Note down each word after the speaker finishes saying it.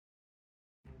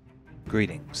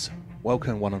Greetings.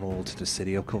 Welcome one and all to the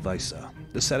city of Corvesa,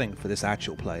 the setting for this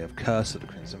actual play of Curse of the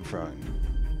Crimson Throne.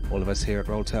 All of us here at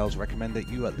RollTales recommend that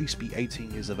you at least be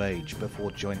 18 years of age before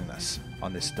joining us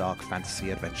on this dark fantasy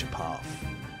adventure path.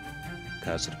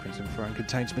 Curse of the Crimson Throne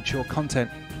contains mature content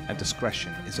and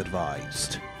discretion is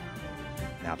advised.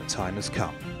 Now the time has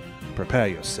come. Prepare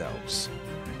yourselves.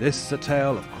 This is a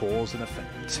tale of cause and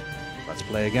effect. Let's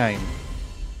play a game.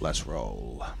 Let's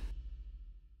roll.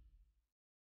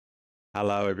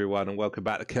 Hello everyone and welcome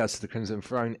back to Curse of the Crimson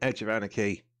Throne, Edge of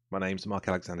Anarchy. My name's Mark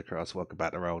Alexander Cross, welcome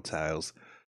back to RollTales.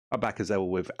 I'm back as ever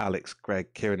with Alex,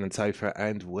 Greg, Kieran and Topher,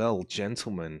 and well,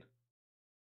 gentlemen,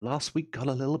 last week got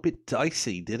a little bit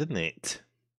dicey, didn't it?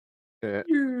 Yeah,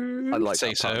 I'd like to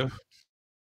say so.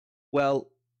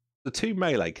 Well, the two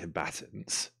melee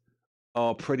combatants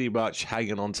are pretty much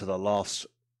hanging on to the last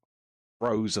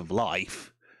throes of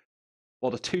life,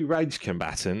 while the two ranged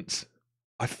combatants,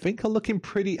 I think, are looking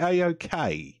pretty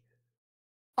A-okay.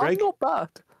 I'm not bad.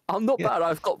 I'm not bad.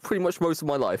 I've got pretty much most of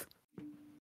my life.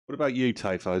 What about you,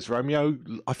 Topher? Is Romeo?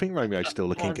 I think Romeo's still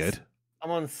looking good. I'm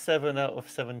on 7 out of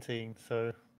 17,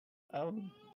 so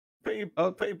pretty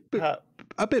a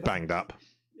bit banged up.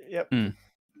 Yep.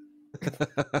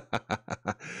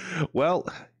 Well,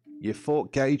 you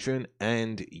fought Gadrin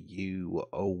and you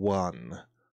won.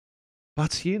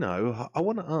 But, you know, I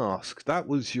want to ask, that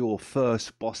was your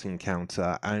first boss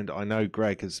encounter, and I know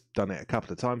Greg has done it a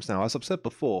couple of times now. As I've said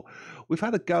before, we've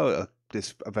had a go at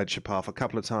this adventure path a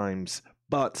couple of times,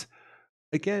 but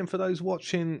again, for those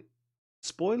watching,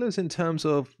 spoilers in terms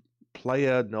of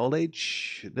player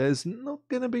knowledge, there's not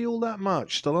going to be all that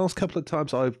much. The last couple of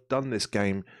times I've done this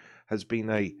game has been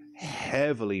a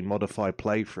heavily modified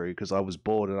playthrough because I was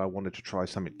bored and I wanted to try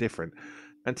something different.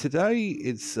 And today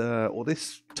it's, or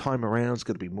this time around, is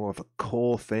going to be more of a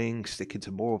core thing, sticking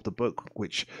to more of the book,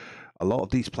 which a lot of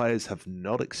these players have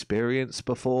not experienced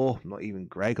before. Not even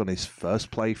Greg on his first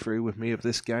playthrough with me of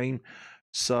this game.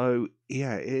 So,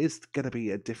 yeah, it is going to be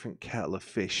a different kettle of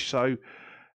fish. So,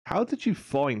 how did you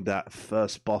find that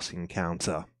first boss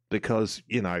encounter? Because,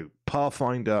 you know,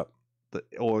 Pathfinder,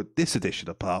 or this edition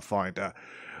of Pathfinder,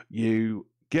 you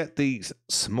get these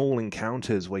small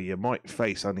encounters where you might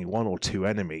face only one or two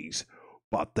enemies,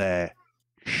 but they're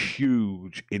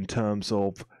huge in terms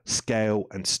of scale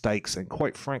and stakes and,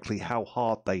 quite frankly, how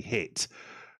hard they hit.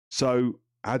 So,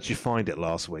 how did you find it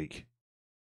last week?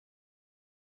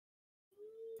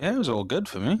 Yeah, it was all good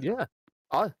for me. Yeah.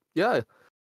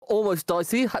 Almost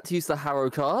dicey. Had to use the Harrow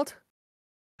card.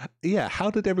 Yeah, how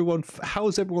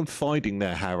is everyone finding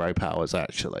their Harrow powers,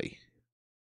 actually?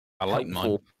 I like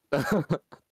mine.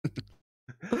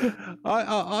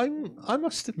 I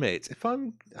must admit,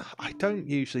 I don't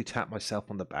usually tap myself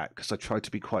on the back because I try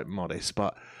to be quite modest,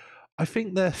 but I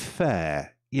think they're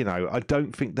fair. You know, I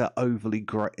don't think they're overly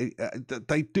great.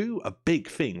 They do a big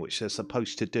thing, which they're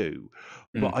supposed to do,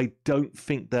 but I don't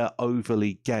think they're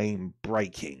overly game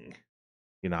breaking.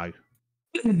 You know,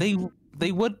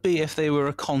 they would be if they were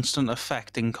a constant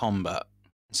effect in combat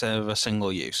instead of a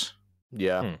single use.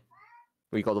 Yeah.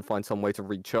 We got to find some way to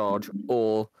recharge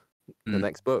or the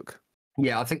next book.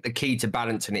 Yeah, I think the key to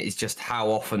balancing it is just how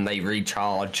often they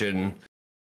recharge, and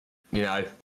you know,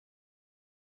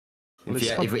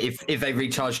 if they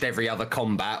recharged every other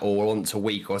combat or once a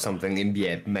week or something, then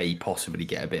yeah, may possibly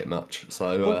get a bit much.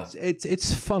 So well,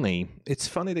 it's funny. It's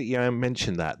funny that you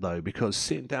mentioned that though, because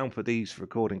sitting down for these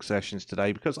recording sessions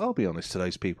today, because I'll be honest to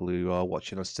those people who are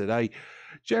watching us today,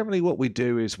 generally what we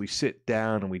do is we sit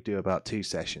down and we do about 2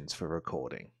 sessions for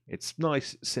recording. It's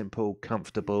nice, simple,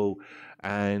 comfortable,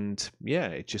 and yeah,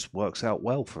 it just works out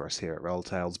well for us here at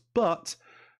RollTales. But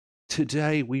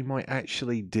today we might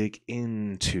actually dig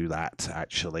into that,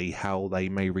 how they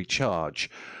may recharge.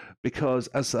 Because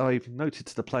as I've noted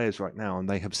to the players right now, and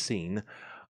they have seen,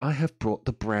 I have brought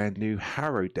the brand new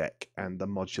Harrow deck and the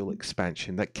module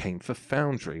expansion that came for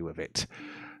Foundry with it.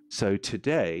 So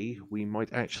today we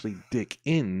might actually dig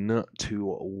in to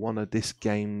one of this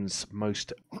game's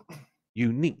most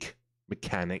unique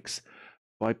mechanics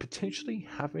by potentially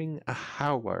having a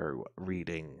Harrow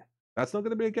reading. That's not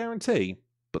going to be a guarantee,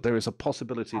 but there is a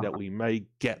possibility that we may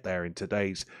get there in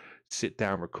today's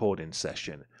sit-down recording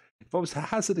session. If I was to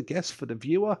hazard a guess for the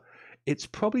viewer, it's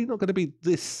probably not going to be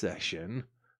this session,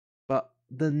 but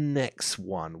the next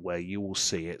one where you will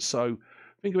see it. So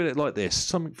think of it like this,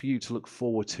 something for you to look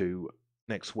forward to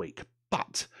next week.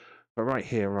 But for right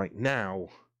here, right now,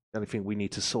 the only thing we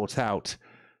need to sort out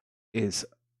is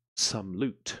some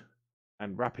loot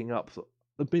and wrapping up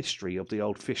the mystery of the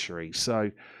old fishery. So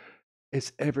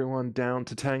is everyone down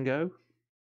to tango?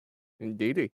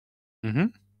 Indeedy. All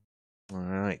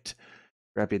right.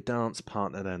 Grab your dance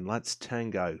partner then. Let's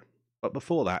tango. But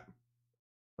before that,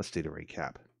 let's do the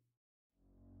recap.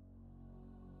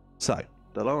 So,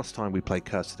 the last time we played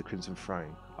Curse of the Crimson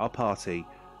Throne, our party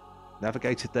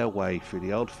navigated their way through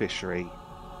the old fishery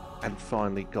and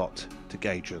finally got to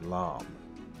Gadron Larm.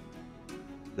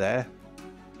 There,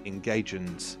 in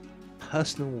Gadron's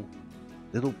personal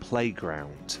little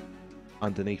playground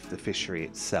underneath the fishery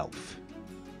itself,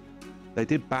 they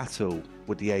did battle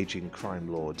with the aging crime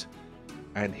lord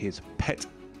and his pet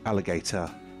alligator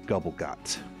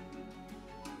Gobblegut.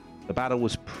 The battle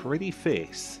was pretty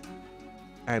fierce,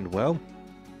 and well,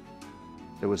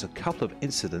 there was a couple of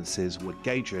incidences where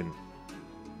Gadron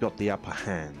got the upper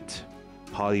hand.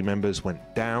 Party members went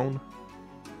down,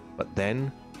 but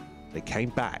then they came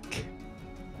back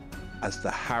as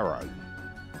the Harrow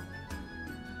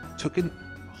took a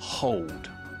hold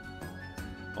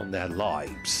on their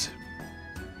lives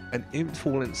and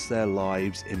influenced their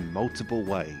lives in multiple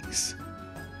ways.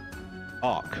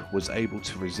 Ark was able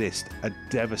to resist a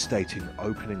devastating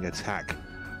opening attack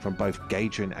from both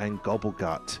Gadron and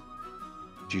Gobblegut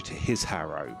due to his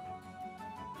Harrow.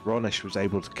 Ronursh was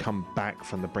able to come back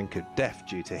from the brink of death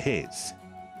due to his.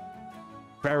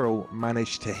 Feral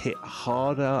managed to hit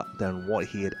harder than what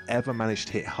he had ever managed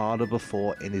to hit harder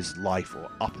before in his life or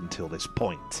up until this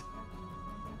point.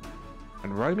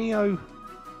 And Romeo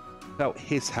felt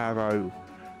his Harrow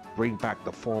bring back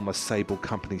the former Sable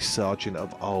Company sergeant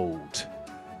of old,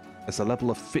 as a level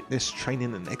of fitness,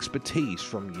 training and expertise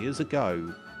from years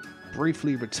ago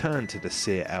briefly returned to the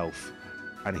Seer Elf,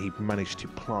 and he managed to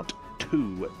plant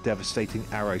 2 devastating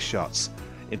arrow shots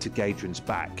into Gadron's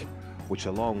back, which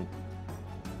along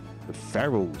with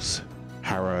Feral's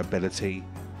Harrow ability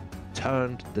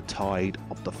turned the tide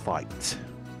of the fight.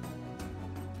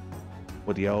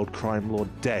 With the old crime lord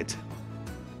dead,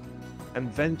 and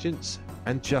vengeance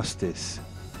and justice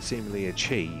seemingly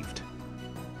achieved,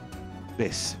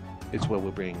 this is where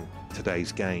we'll bring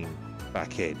today's game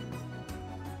back in.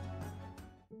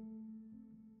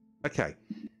 Okay,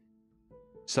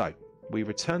 so we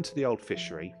return to the old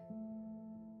fishery,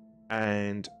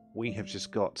 and we have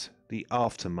just got the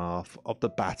aftermath of the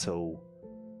battle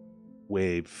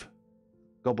with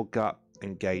Gobblegut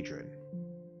and Gadron.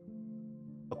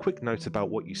 A quick note about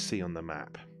what you see on the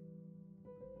map.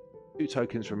 2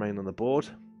 tokens remain on the board.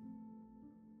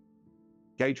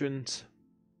 Gadron's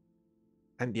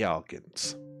and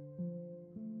Yargin's.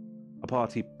 A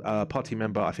party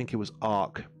member, I think it was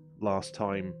Ark last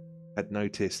time, had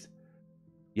noticed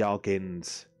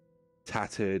Yargin's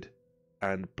tattered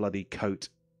and bloody coat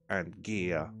and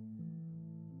gear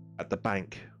at the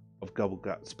bank of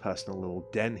Gobblegut's personal little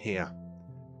den here.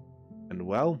 And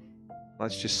well,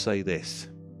 let's just say this.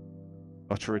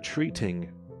 After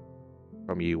retreating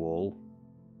from you all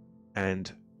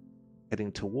and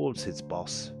heading towards his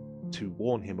boss to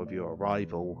warn him of your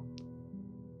arrival,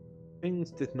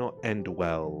 things did not end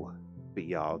well for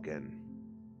Yargin.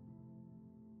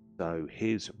 So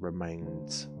his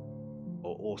remains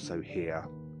are also here,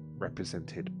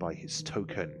 represented by his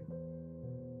token.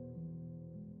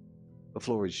 The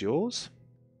floor is yours.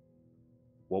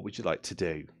 What would you like to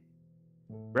do?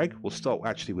 Greg, we'll start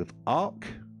actually with Ark.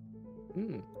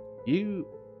 You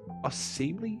are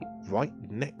seemingly right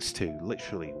next to,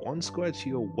 literally 1 square to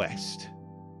your west.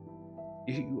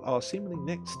 You are seemingly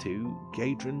next to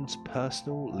Gadron's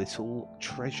personal little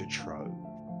treasure trove.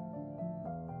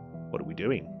 What are we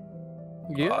doing?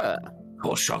 Yeah.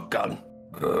 Call shotgun.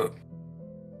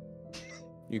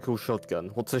 You call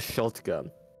shotgun? What's a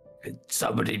shotgun? Could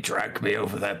somebody drag me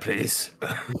over there, please?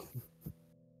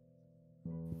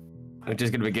 I'm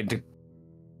just going to begin to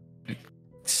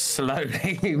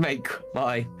slowly make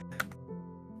my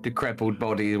decrepit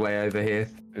body way over here.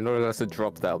 You know that's a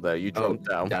drop down there. You drop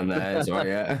down. Down there, sorry,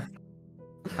 yeah.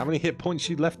 How many hit points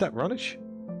you left at, Ronursh?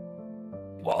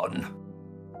 1.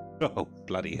 Oh,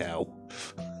 bloody hell.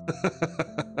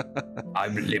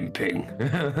 I'm limping.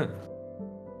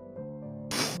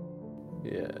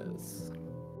 Yes.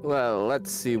 Well,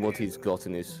 let's see what he's got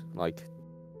in his, like...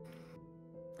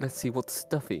 Let's see what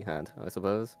stuff he had, I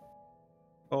suppose.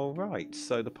 Alright,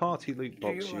 so the party loot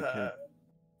box you can...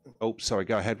 Oh, sorry,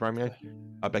 go ahead, Romeo.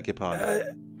 I beg your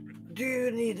pardon. Do you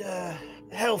need a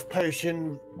health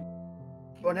potion,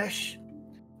 Ronursh?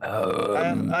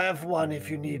 I have 1 if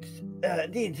you need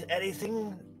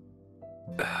anything.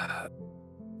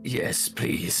 Yes,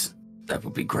 please. That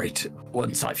would be great.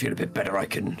 Once I feel a bit better, I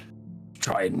can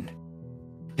try and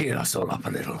heal us all up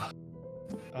a little.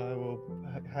 I will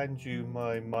hand you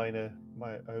my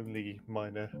only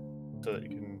minor, so that you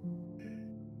can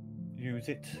use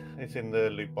it. It's in the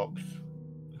loot box.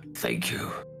 Thank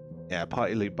you. Yeah,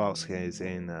 party loot box is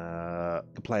in the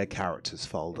player characters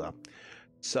folder.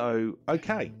 So,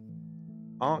 okay.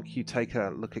 Ark, you take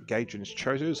a look at Gadrin's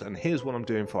treasures, and here's what I'm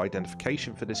doing for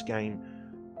identification for this game.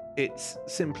 It's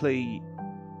simply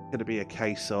going to be a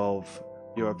case of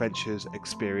your adventures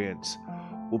experience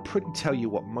will pretty tell you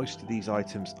what most of these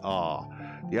items are.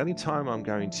 The only time I'm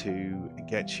going to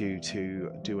get you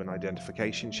to do an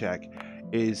identification check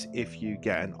is if you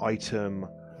get an item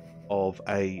of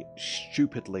a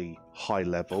stupidly high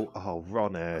level. Oh,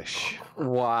 Ronursh.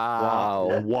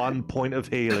 Wow. 1 point of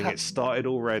healing. It started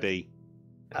already.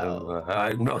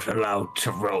 I'm not allowed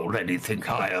to roll anything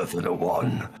higher than a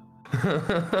 1.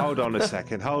 Hold on a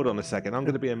second. I'm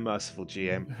going to be a merciful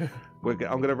GM. I'm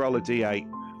going to roll a D8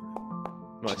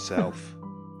 myself,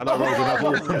 and I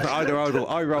rolled another.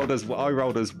 I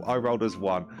rolled as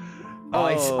 1.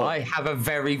 I have a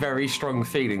very, very strong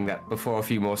feeling that before a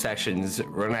few more sessions,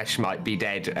 Ronursh might be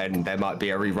dead, and there might be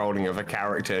a re-rolling of a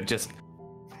character.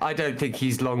 I don't think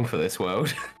he's long for this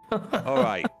world. All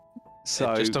right.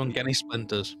 So Just don't get any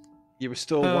splinters. you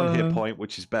restore 1 hit point,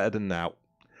 which is better than now.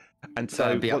 And so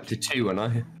That'd be up to 2,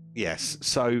 wouldn't I? Yes.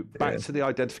 So back to the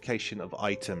identification of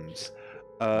items.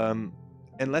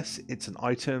 Unless it's an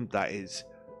item that is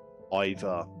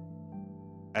either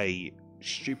a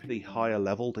stupidly higher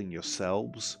level than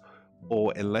yourselves,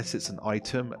 or unless it's an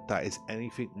item that is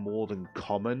anything more than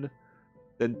common,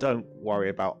 then don't worry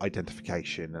about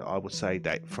identification. I would say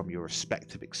that from your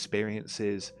respective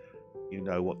experiences, you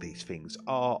know what these things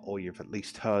are, or you've at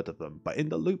least heard of them. But in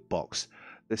the loot box,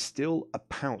 there's still a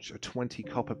pouch of 20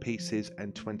 copper pieces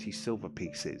and 20 silver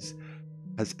pieces.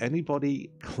 Has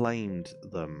anybody claimed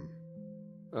them?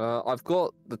 I've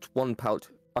got the 1 pouch.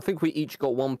 I think we each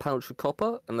got 1 pouch of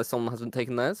copper, unless someone hasn't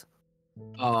taken theirs.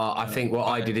 I think what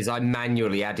I did is I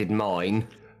manually added mine.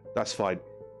 That's fine.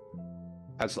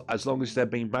 As long as they're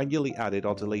being manually added,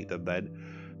 I'll delete them then.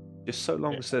 Just so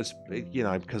long as there's,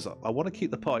 because I want to keep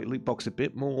the party loot box a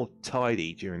bit more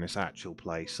tidy during this actual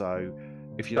play. So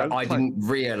if you don't, I didn't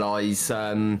realise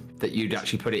that you'd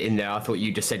actually put it in there. I thought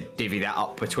you just said divvy that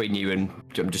up between you, and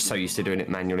I'm just so used to doing it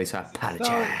manually. So I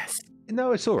apologise.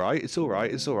 No, it's all right. It's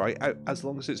all right. As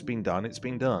long as it's been done, it's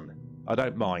been done. I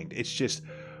don't mind. It's just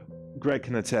Greg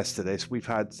can attest to this. We've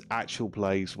had actual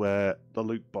plays where the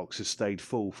loot box has stayed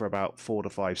full for about 4 to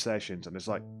 5 sessions, and it's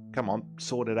like, come on,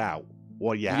 sort it out.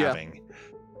 What you're having.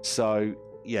 So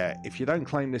yeah, if you don't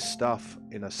claim this stuff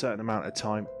in a certain amount of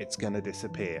time, it's going to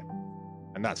disappear,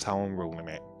 and that's how I'm ruling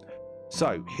it.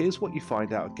 So here's what you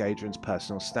find out of Gadrin's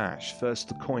personal stash. First,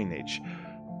 the coinage,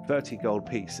 30 gold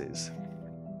pieces.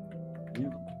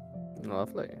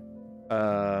 Lovely.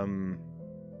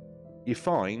 You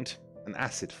find an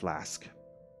acid flask,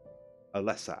 a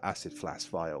lesser acid flask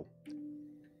vial.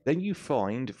 Then you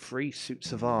find 3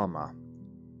 suits of armor,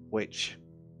 which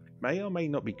may or may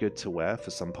not be good to wear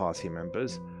for some party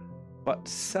members, but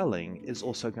selling is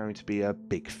also going to be a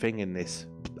big thing in this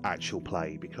actual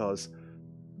play, because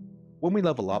when we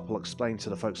level up, I'll explain to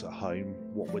the folks at home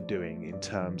what we're doing in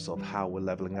terms of how we're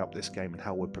leveling up this game and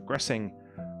how we're progressing,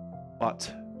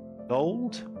 but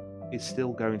gold is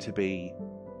still going to be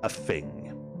a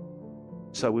thing.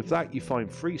 So with that, you find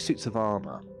 3 suits of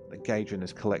armor that Gadrin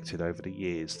has collected over the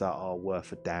years that are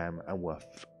worth a damn and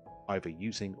worth either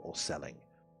using or selling.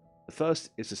 The first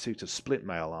is a suit of split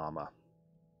mail armor.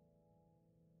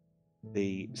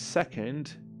 The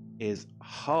second is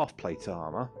half plate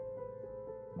armor.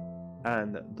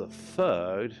 And the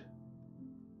third,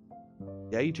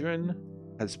 Gadrin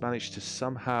has managed to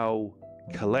somehow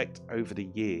collect over the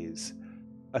years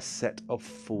a set of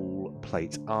full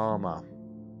plate armor.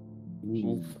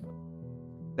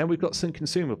 Then we've got some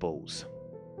consumables.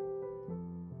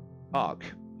 Arc,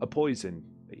 a poison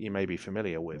that you may be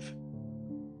familiar with.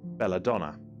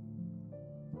 Belladonna.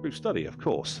 Proof study, of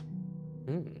course.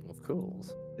 Of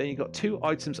course. Then you've got 2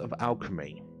 items of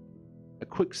alchemy. A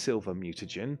quicksilver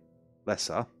mutagen,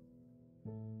 lesser.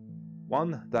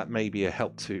 One that may be a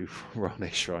help to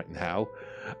Ronursh right now.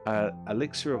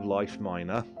 Elixir of life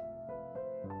minor.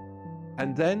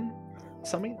 And then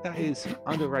something that is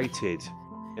underrated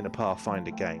in a Pathfinder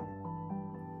game.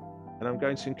 And I'm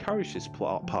going to encourage this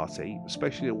party,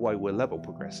 especially the way we're level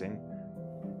progressing,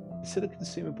 consider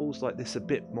consumables like this a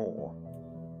bit more.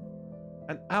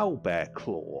 An owlbear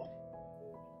claw.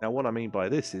 Now what I mean by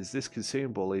this is this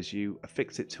consumable is you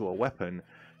affix it to a weapon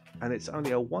and it's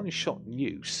only a one-shot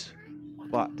use,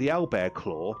 but the owlbear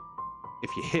claw,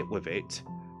 if you hit with it,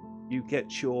 you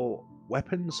get your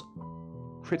weapon's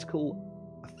critical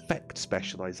effect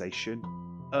specialization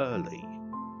early,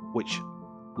 which,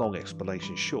 long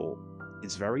explanation short,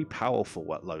 is very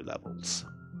powerful at low levels.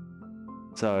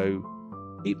 So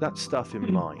keep that stuff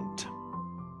in mind.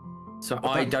 So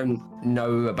I don't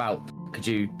know about. Could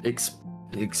you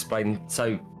explain.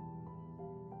 So,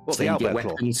 What so the you get Owlbear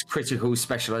Claw? weapons critical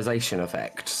specialization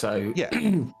effect. So Yeah.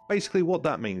 Basically, what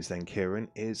that means then, Kieran,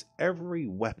 is every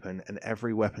weapon and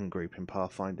every weapon group in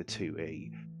Pathfinder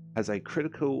 2e has a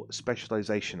critical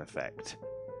specialization effect.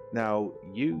 Now,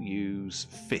 you use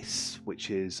fists, which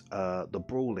is the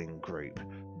brawling group.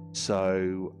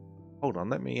 So, hold on,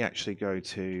 let me actually go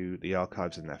to the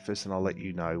archives in Nephis, and I'll let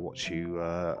you know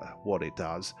what it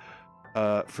does.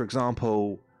 For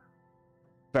example,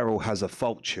 Beryl has a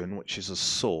falchion, which is a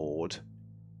sword.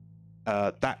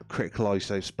 That critical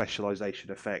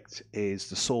specialization effect is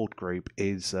the sword group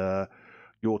is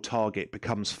your target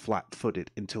becomes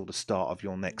flat-footed until the start of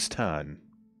your next turn.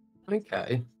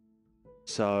 okay.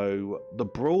 So the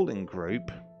brawling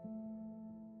group,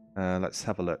 let's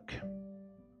have a look.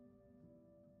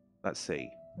 Let's see.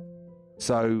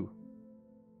 So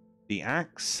the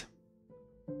axe,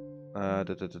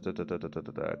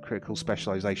 critical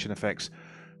specialization effects.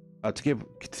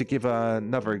 To give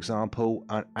another example,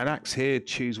 an axe here,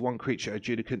 choose one creature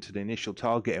adjudicant to the initial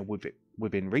target and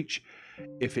within reach.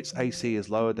 If its AC is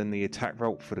lower than the attack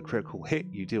roll for the critical hit,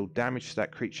 you deal damage to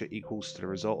that creature equals to the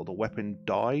result of the weapon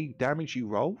die damage you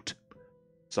rolled.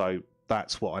 So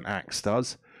that's what an axe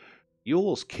does.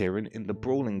 Yours, Kieran, in the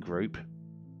brawling group,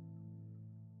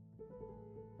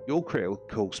 your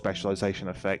critical specialization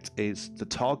effect is the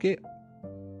target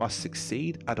must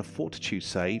succeed at a fortitude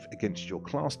save against your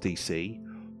class DC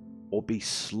or be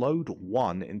slowed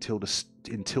 1 until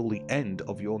the end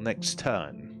of your next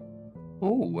turn.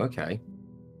 Oh, okay.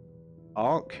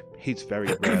 Ark, he's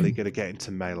very rarely going to get into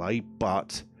melee,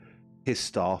 but his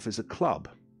staff is a club.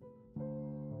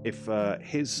 If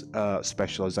his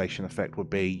specialization effect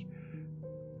would be,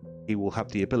 he will have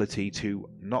the ability to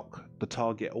knock the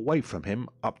target away from him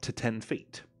up to 10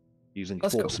 feet using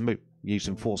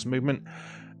force movement.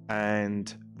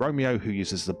 And Romeo, who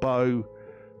uses the bow,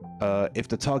 if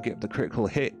the target of the critical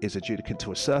hit is adjudicant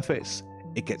to a surface,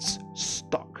 it gets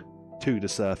stuck to the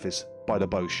surface by the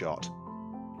bow shot.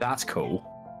 That's cool.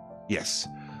 Yes.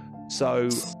 So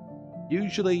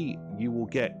usually you will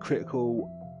get critical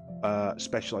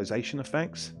specialization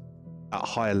effects at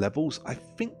higher levels. I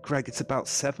think, Greg, it's about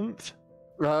 7th?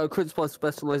 Critical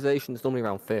specialization is normally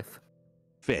around 5th.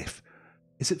 5th.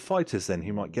 Is it fighters then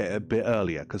who might get it a bit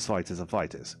earlier because fighters are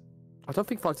fighters? I don't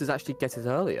think fighters actually get it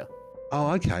earlier.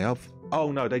 Oh, okay.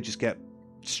 Oh no, they just get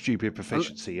stupid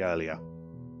proficiency earlier.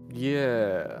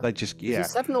 Yeah. They just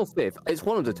Is it 7th or 5th? It's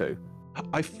one of the two.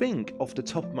 I think off the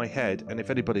top of my head, and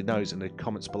if anybody knows in the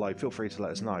comments below, feel free to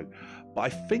let us know. But I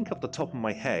think off the top of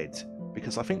my head,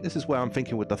 because I think this is where I'm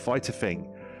thinking with the fighter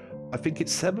thing, I think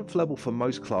it's 7th level for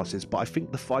most classes, but I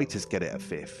think the fighters get it at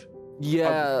 5th.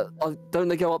 Yeah, don't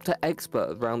they go up to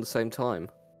expert around the same time?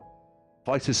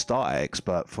 Fighters start at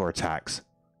expert for attacks.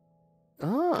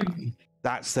 Ah.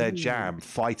 That's their jam.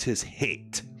 Fighters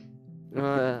hit.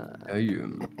 Uh,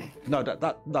 No,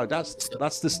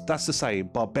 that's the same.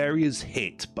 Barbarians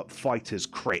hit, but fighters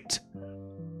crit.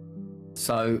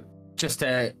 So, just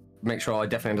to make sure I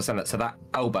definitely understand that, so that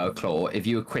elbow claw, if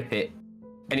you equip it,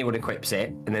 anyone equips it,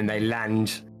 and then they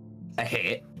land a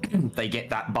hit, they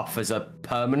get that buff as a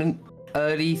permanent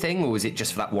early thing, or is it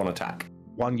just for that one attack?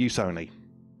 One use only.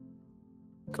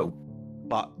 Cool.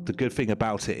 But the good thing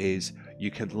about it is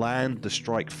you can land the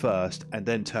strike first and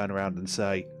then turn around and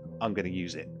say, I'm going to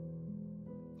use it.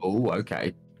 Oh,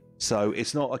 okay. So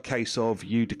it's not a case of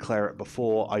you declare it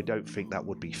before. I don't think that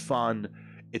would be fun.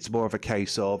 It's more of a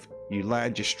case of you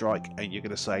land your strike and you're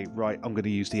going to say, right, I'm going to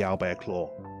use the Owlbear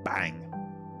Claw. Bang.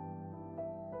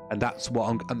 And that's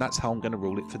how I'm going to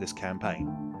rule it for this campaign.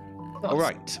 All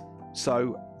right.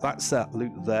 So that's that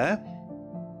loot there.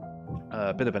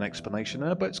 A bit of an explanation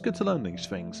there, but it's good to learn these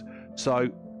things. So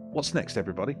what's next,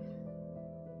 everybody?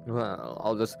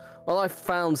 well, I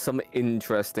found some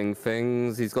interesting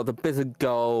things. He's got a bit of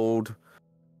gold,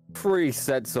 3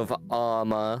 sets of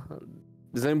armor.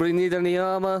 Does anybody need any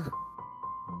armor?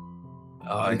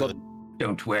 I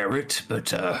don't wear it,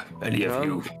 but any of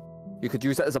you. You could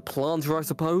use that as a planter, I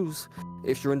suppose,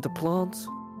 if you're into plants.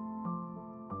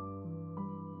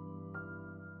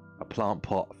 A plant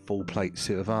pot, full plate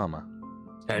suit of armor.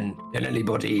 Can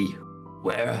anybody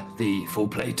wear the full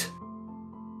plate?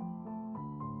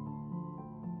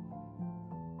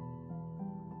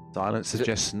 Silence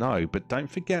suggests no, but don't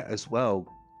forget as well,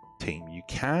 team, you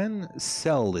can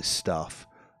sell this stuff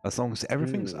as long as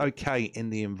everything's okay in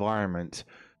the environment.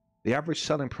 The average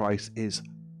selling price is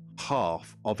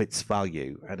half of its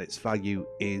value, and its value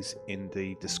is in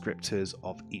the descriptors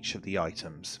of each of the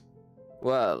items.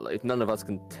 Well, if none of us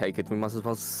can take it, we might as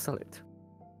well sell it.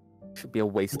 Should be a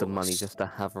waste of money just to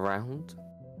have around.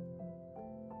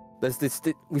 There's this.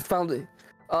 We found it.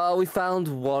 We found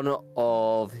one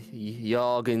of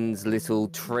Yargin's little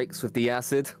tricks with the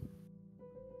acid.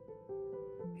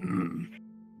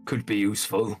 Could be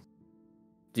useful.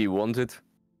 Do you want it?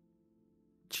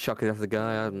 Chuck it at the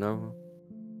guy. I don't know.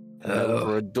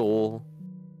 Over a door.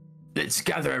 Let's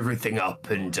gather everything up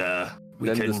and we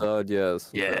Then can decide. Yes.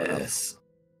 Yes.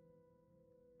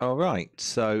 All right.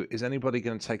 So, is anybody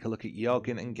going to take a look at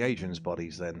Yargin and Gadrin's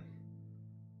bodies then?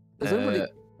 Is anybody?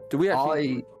 Do we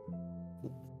actually?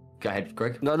 Go ahead,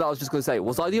 Greg. No, I was just going to say,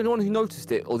 was I the only one who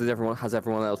noticed it, or has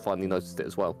everyone else finally noticed it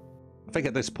as well? I think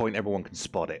at this point everyone can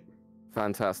spot it.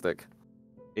 Fantastic.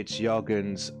 It's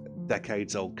Yargin's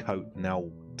decades-old coat now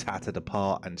tattered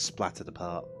apart and splattered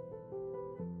apart.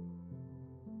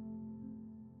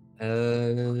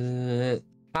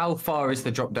 How far is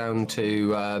the drop down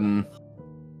to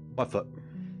 5 foot.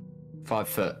 5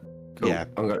 foot? Cool. Yeah.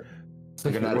 I'm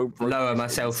gonna lower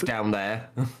myself down there.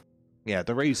 Yeah,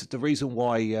 the reason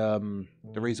why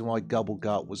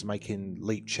Gubblegut was making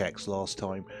leap checks last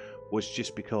time was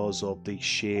just because of the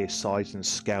sheer size and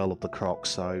scale of the croc.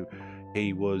 So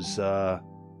he was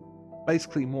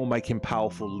basically more making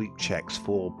powerful leap checks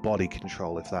for body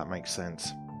control, if that makes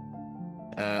sense.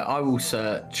 I will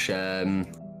search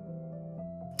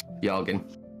Yargin.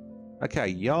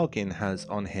 Okay, Yargin has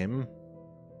on him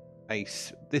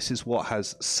this is what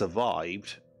has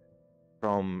survived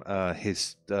from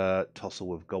his tussle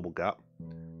with Gobblegut.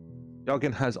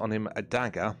 Yargin has on him a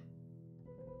dagger.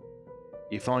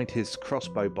 You find his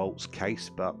crossbow bolts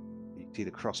case, but you see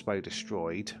the crossbow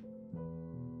destroyed.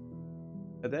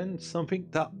 And then something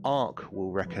that Ark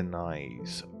will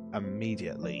recognise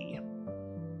immediately.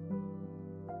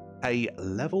 A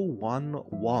level 1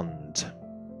 wand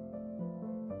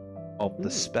of the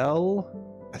spell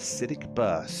Acidic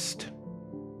Burst.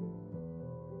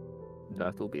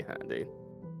 That'll be handy.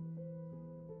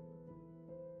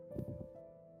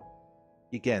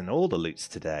 You're getting all the loots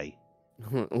today.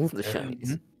 All the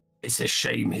shinies. It's a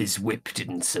shame his whip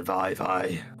didn't survive.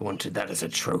 I wanted that as a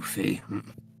trophy.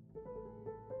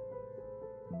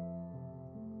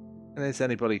 And is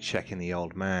anybody checking the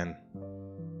old man?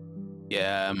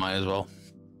 Yeah, might as well.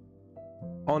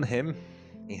 On him,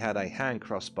 he had a hand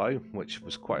crossbow, which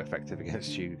was quite effective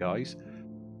against you guys.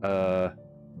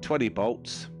 20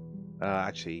 bolts.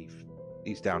 Actually,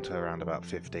 he's down to around about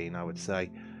 15, I would say.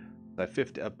 So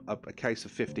a case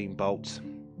of 15 bolts.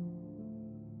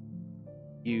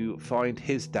 You find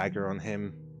his dagger on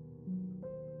him.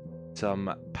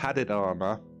 Some padded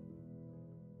armor.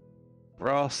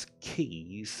 Brass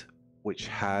keys, which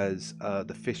has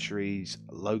the fishery's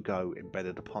logo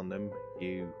embedded upon them.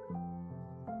 You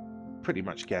pretty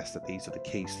much guess that these are the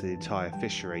keys to the entire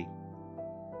fishery.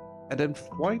 And then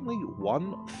finally,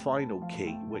 one final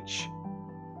key, which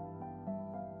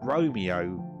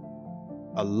Romeo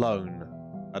alone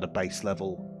at a base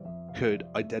level could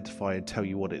identify and tell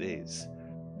you what it is.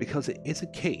 Because it is a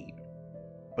key,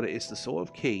 but it is the sort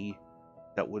of key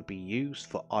that would be used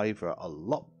for either a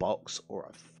lockbox or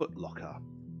a footlocker.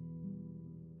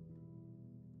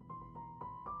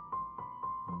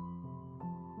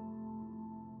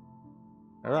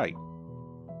 Alright.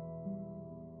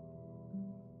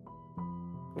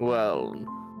 Well,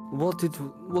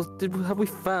 have we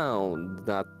found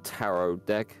that tarot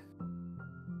deck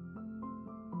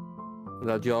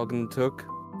that Yargin took,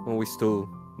 or we still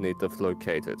need to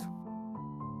locate it?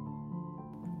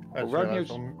 Actually,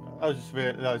 I just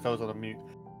realised I was on a mute.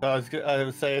 So I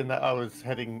was saying that I'm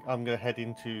going to head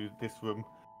into this room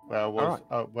where I was,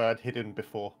 where I'd hidden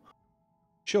before.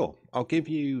 Sure, I'll give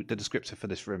you the descriptor for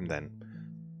this room then.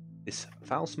 This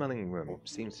foul-smelling room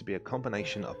seems to be a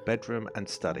combination of bedroom and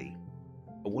study.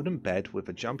 A wooden bed with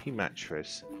a jumpy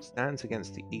mattress stands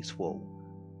against the east wall,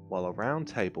 while a round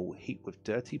table heaped with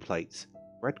dirty plates,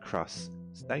 bread crusts,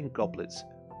 stained goblets,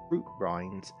 fruit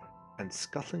rinds, and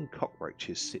scuttling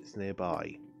cockroaches sits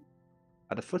nearby.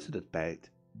 At the foot of the bed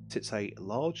sits a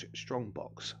large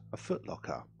strongbox, a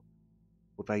footlocker,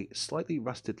 with a slightly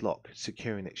rusted lock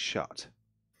securing it shut.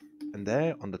 And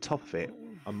there, on the top of it,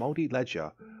 a mouldy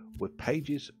ledger with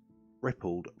pages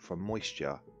rippled from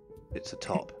moisture sits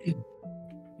atop.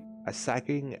 A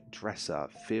sagging dresser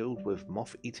filled with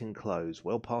moth-eaten clothes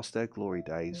well past their glory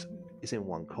days is in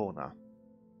one corner.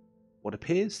 What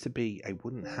appears to be a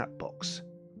wooden hat box,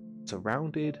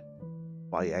 surrounded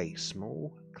by a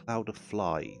small cloud of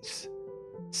flies,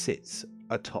 sits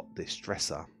atop this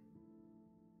dresser.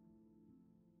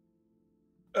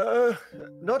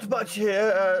 Not much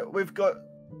here. We've got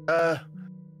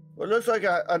what looks like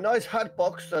a nice hat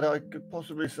box that I could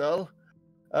possibly sell.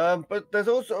 But there's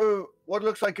also what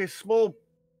looks like a small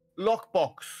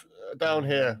lockbox down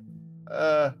here.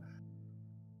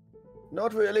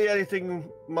 Not really anything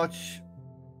much,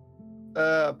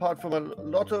 apart from a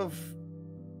lot of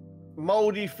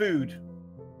moldy food.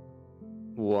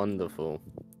 Wonderful.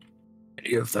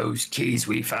 Any of those keys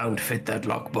we found fit that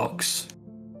lockbox?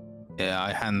 Yeah,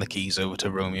 I hand the keys over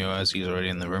to Romeo as he's already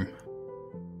in the room.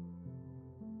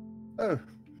 Oh.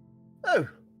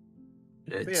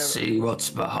 Let's Yeah. see what's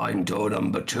behind door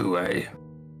number 2, eh?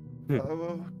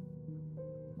 Well,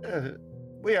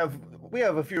 we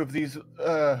have a few of these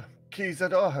keys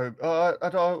at our home,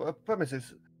 at our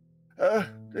premises.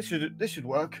 This should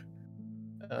work.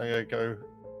 I go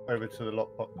over to the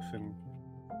lockbox and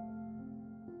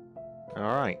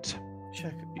All right.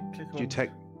 check. Click on.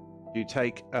 Do you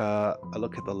take a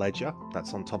look at the ledger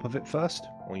that's on top of it first,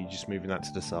 or are you just moving that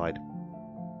to the side?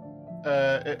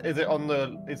 Is it on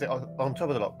top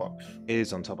of the lockbox? It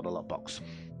is on top of the lockbox.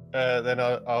 Then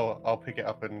I'll pick it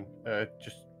up and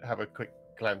just have a quick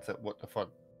glance at what the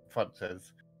front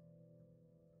says.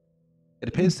 It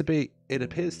appears to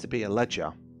be a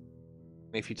ledger.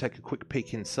 If you take a quick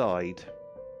peek inside,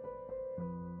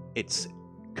 it's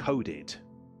coded.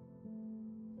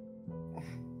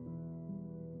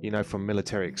 You know from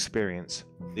military experience,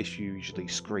 this usually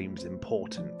screams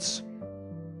importance.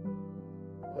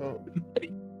 Well,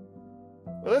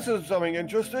 this is something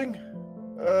interesting.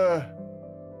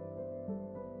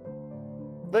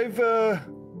 They've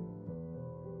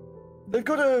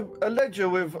got a ledger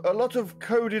with a lot of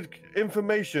coded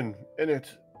information in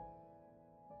it.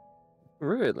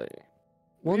 Really?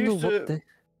 We Wonder used what to- they...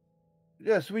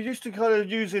 Yes, we used to kind of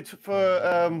use it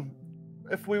for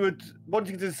if we were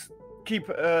wanting to keep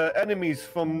enemies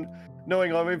from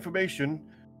knowing our information.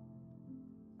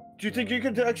 Do you think you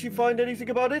could actually find anything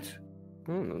about it?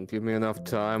 Give me enough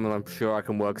time and I'm sure I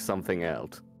can work something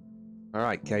out. All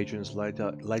right, Gadrian's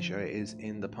ledger is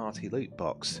in the party loot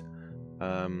box.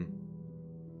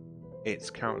 It's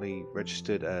currently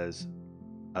registered as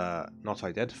not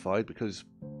identified because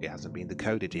it hasn't been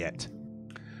decoded yet.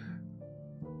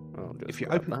 I'll just If you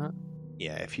grab open- that.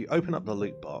 Yeah, if you open up the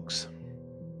loot box,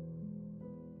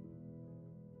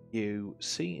 you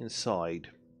see inside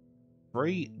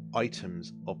 3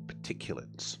 items of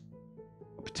particulars.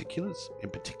 In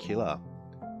particular,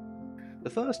 the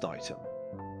first item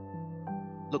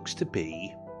looks to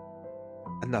be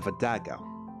another dagger.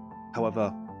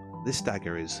 However, this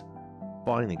dagger is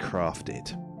finely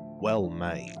crafted, well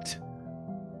made,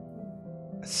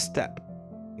 a step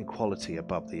in quality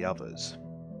above the others.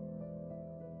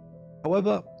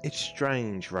 However, it's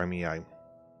strange, Romeo.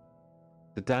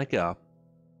 The dagger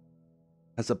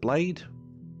has a blade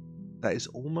that is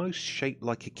almost shaped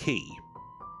like a key.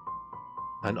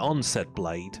 And on said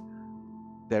blade,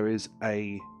 there is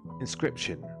a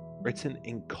inscription written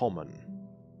in common.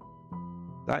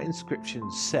 That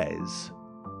inscription says,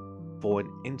 "For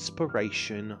an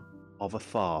inspiration of a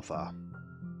father."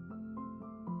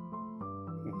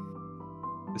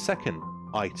 The second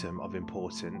item of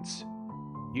importance,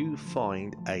 you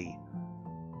find a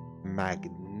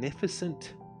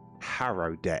magnificent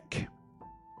harrow deck.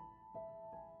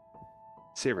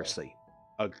 Seriously,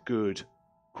 a good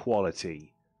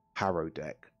quality harrow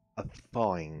deck. A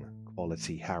fine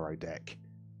quality harrow deck.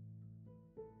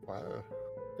 Wow,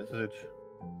 this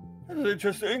is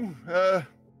interesting.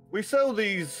 We sell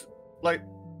these like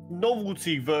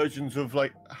novelty versions of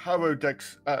like harrow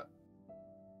decks at,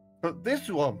 but this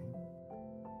one,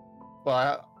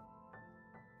 wow,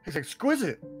 it's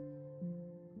exquisite.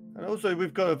 And also,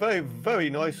 we've got a very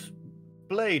nice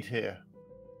blade here.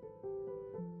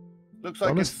 Looks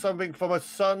like Honest- it's something from a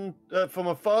son, from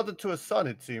a father to a son.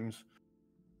 It seems.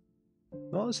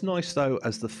 Not as nice though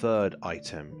as the third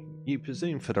item. You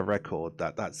presume for the record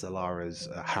that that's Alara's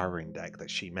harrowing deck that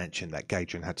she mentioned that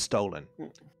Gadrian had stolen.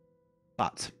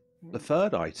 But the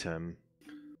third item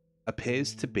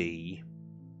appears to be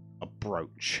a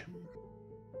brooch.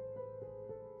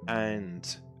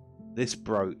 And this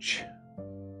brooch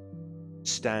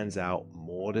stands out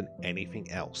more than anything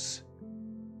else.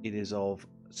 It is of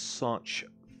such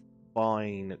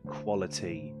fine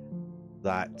quality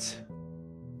that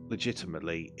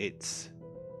legitimately it's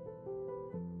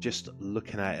just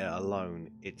looking at it alone,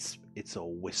 it's a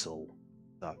whistle,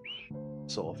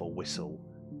 sort of a whistle.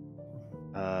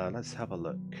 Let's have a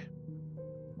look.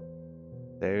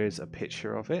 There is a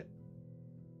picture of it.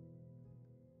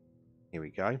 Here we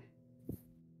go.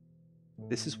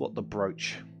 This is what the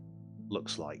brooch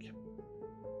looks like.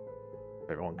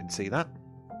 Everyone can see that.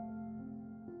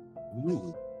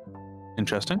 Ooh.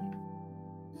 Interesting.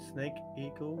 Snake,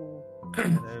 eagle,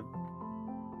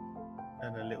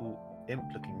 and a little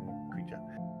imp-looking creature.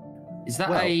 Is that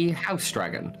Well- a house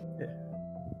dragon?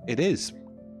 It is.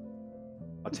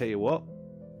 I'll tell you what.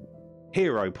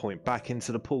 Hero point back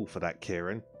into the pool for that,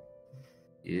 Kieran.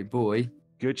 Yeah, boy.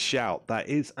 Good shout. That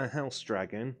is a house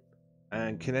dragon.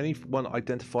 And can anyone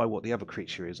identify what the other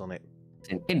creature is on it? It's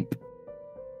an imp.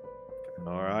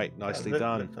 All right, nicely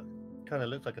done. Kind of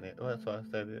looks like an imp. Well, that's why I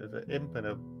said it was an imp and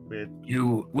a weird.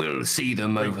 You will see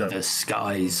them over Bingo. the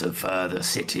skies of the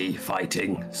city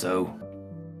fighting, so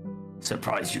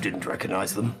surprised you didn't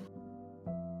recognize them.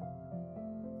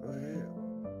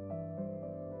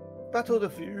 Battled a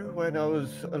few when I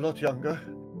was a lot younger.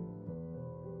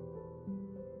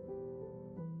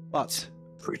 But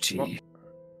Pretty.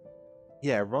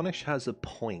 yeah, Ronursh has a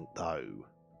point though.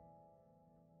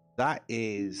 That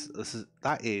is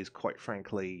quite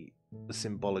frankly the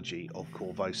symbology of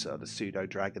Korvosa, the pseudo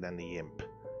dragon and the imp.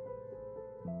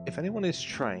 If anyone is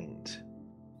trained,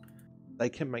 they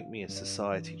can make me a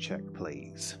society check,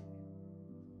 please.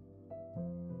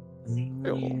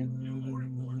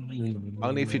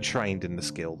 Only if you're trained in the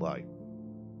skill, though.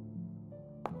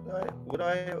 Would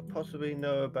I possibly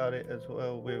know about it as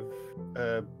well with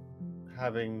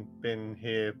having been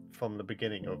here from the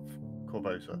beginning of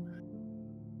Korvosa?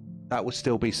 That would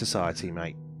still be society,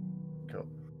 mate. Cool.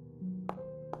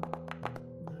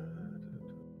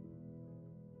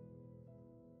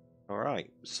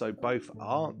 Alright, so both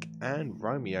Ark and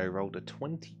Romeo rolled a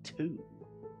 22.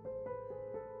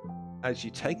 As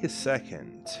you take a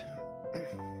second,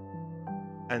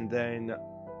 and then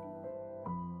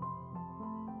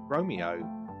Romeo,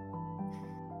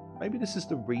 maybe this is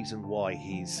the reason why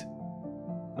he's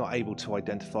not able to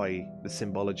identify the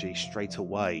symbology straight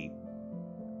away,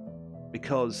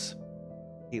 because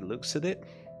he looks at it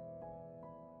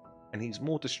and he's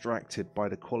more distracted by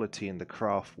the quality and the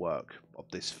craft work of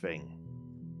this thing.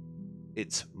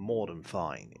 It's more than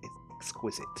fine, it's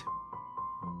exquisite.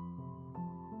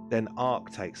 Then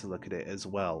Ark takes a look at it as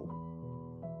well,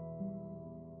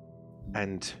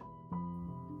 and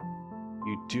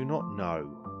you do not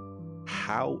know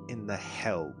how in the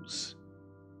hells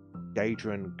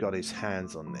Gadrin got his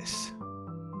hands on this,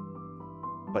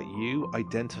 but you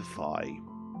identify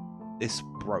this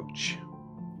brooch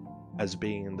as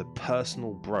being the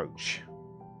personal brooch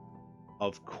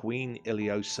of Queen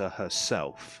Iliosa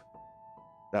herself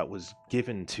that was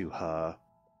given to her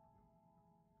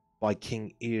by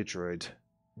King Eardred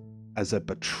as a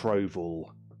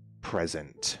betrothal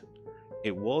present.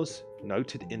 It was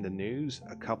noted in the news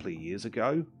a couple of years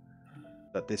ago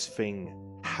that this thing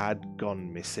had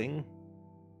gone missing.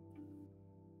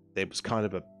 There was kind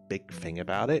of a big thing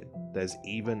about it. There's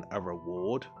even a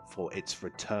reward for its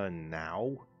return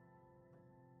now.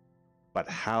 But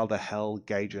how the hell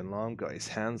Gadrin Lam got his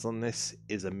hands on this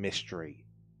is a mystery.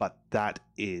 But that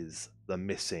is the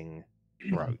missing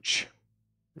brooch.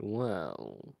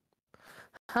 Well,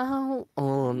 how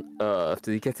on earth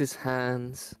did he get his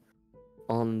hands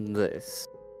on this?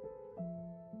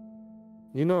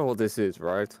 You know what this is,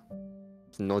 right?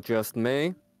 It's not just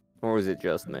me, or is it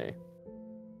just me?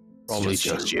 Probably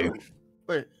just you.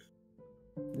 Wait,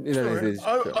 You know, sorry, it is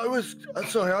I was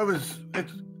sorry. I was.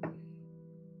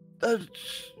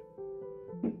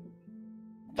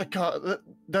 I can't.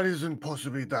 That isn't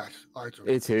possibly that item.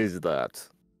 It is that.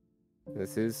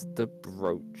 This is the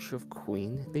brooch of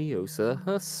Queen Iliosa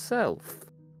herself.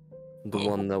 The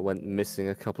one that went missing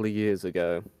a couple of years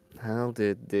ago. How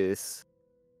did this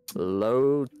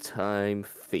low-time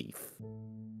thief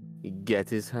get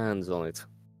his hands on it?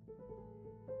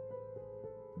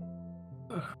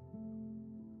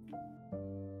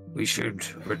 We should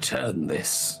return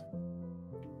this.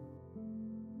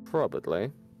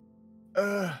 Probably.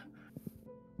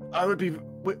 I would be.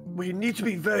 We need to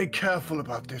be very careful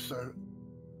about this,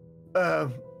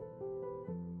 though.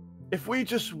 If we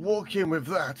just walk in with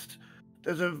that,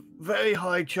 there's a very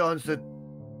high chance that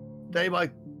they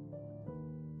might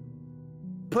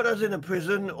put us in a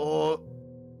prison or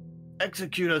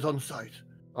execute us on sight.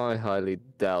 I highly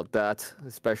doubt that,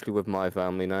 especially with my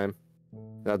family name.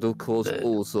 That'll cause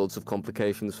all sorts of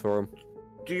complications for him.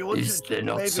 Do you want Is to there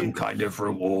not maybe... some kind of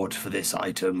reward for this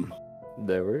item?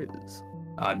 There is.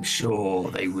 I'm sure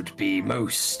they would be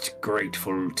most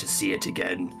grateful to see it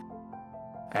again.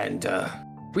 And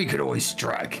we could always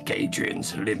drag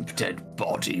Gadrian's limp dead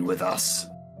body with us.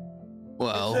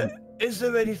 Well, Is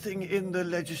there anything in the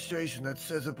legislation that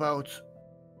says about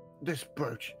this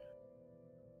brooch?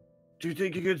 Do you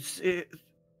think you could see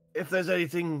if there's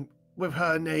anything with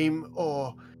her name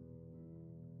or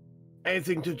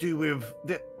anything to do with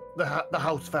the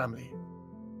house family?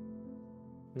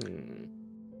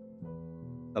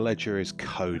 The ledger is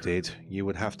coded. You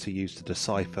would have to use the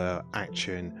decipher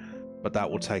action, but that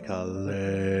will take a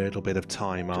little bit of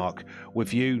time, Ark.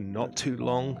 With you, not too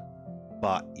long.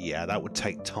 But yeah, that would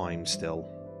take time still.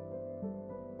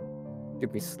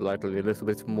 Give me slightly a little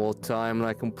bit more time and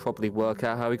I can probably work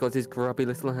out how he got his grubby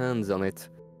little hands on it.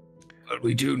 But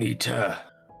we do need to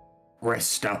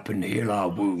rest up and heal our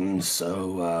wounds,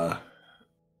 so,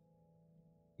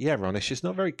 Yeah, Ronursh, it's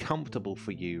not very comfortable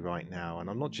for you right now, and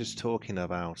I'm not just talking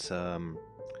about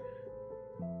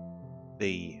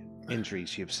the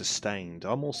injuries you've sustained.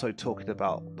 I'm also talking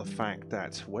about the fact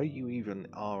that where you even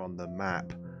are on the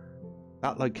map,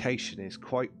 that location is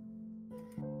quite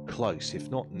close, if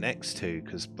not next to,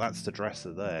 because that's the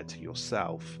dresser there, to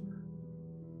yourself,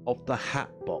 of the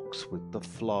hat box with the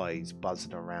flies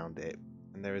buzzing around it,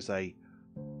 and there is a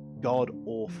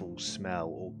god-awful smell,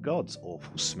 or God's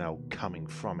awful smell, coming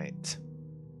from it.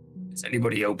 has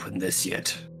anybody opened this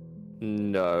yet?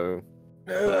 No.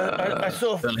 I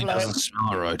saw Certainly doesn't flies.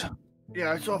 smell right.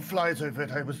 Yeah, I saw flies over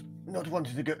it. I was not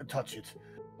wanting to touch it.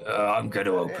 I'm going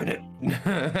to open it.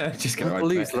 Just going to open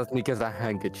Please it. let me get a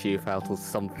handkerchief out or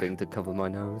something to cover my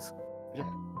nose.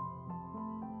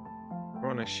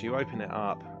 Ronursh, you open it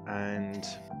up, and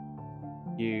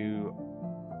you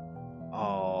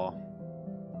are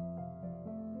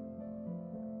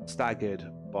staggered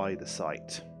by the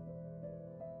sight,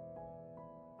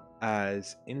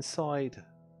 as inside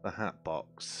the hat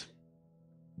box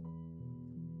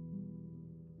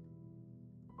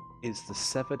is the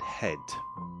severed head,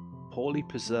 poorly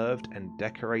preserved and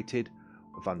decorated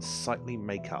with unsightly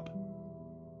makeup,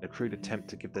 a crude attempt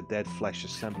to give the dead flesh a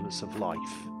semblance of life.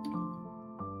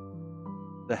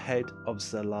 The head of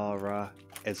Zalara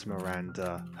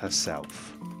Esmeralda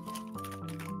herself.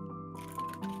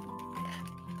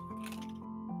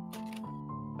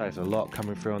 There's a lot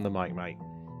coming through on the mic, mate.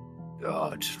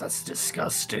 God, that's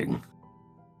disgusting.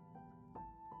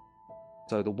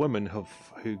 So the woman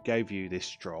who gave you this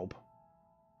job,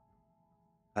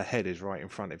 her head is right in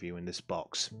front of you in this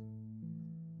box.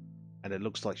 And it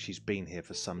looks like she's been here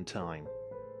for some time.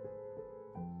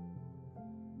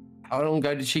 How long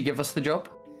ago did she give us the job?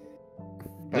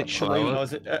 Literally,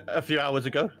 Was it a few hours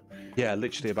ago? yeah,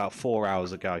 literally about 4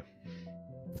 hours ago.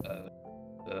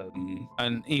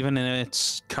 And even in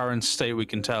its current state, we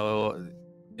can tell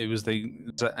it was the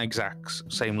exact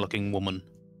same looking woman.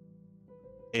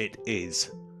 It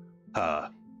is her.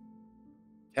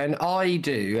 And I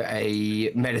do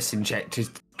a medicine check to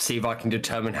see if I can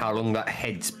determine how long that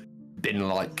head's been,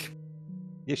 like,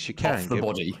 Yes, you can. off the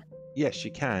body. Yes,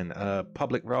 you can.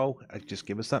 Public roll. Just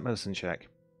give us that medicine check.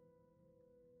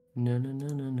 No, no, no,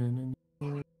 no, no,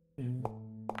 no, no.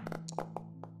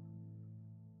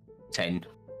 10.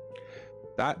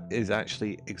 That is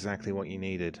actually exactly what you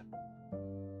needed.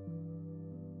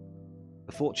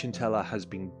 The fortune teller has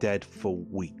been dead for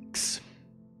weeks.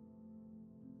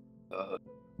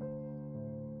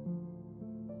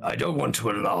 I don't want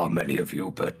to alarm any of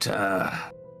you, but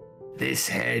this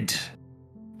head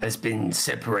has been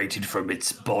separated from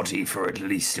its body for at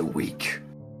least a week.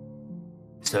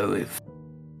 So if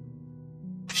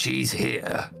she's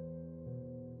here,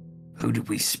 who did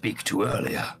we speak to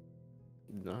earlier?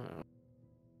 No.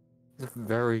 It's a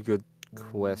very good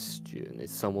question.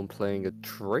 Is someone playing a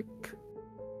trick?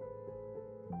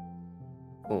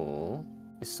 Or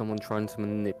is someone trying to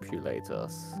manipulate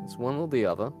us? It's one or the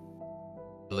other.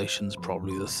 Relation's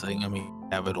probably the thing. I mean,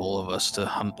 gathered all of us to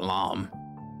hunt Lam.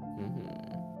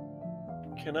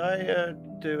 Can I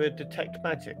do a detect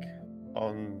magic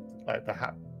on like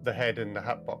the head in the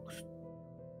hat box?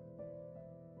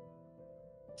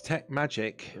 Detect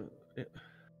magic Uh,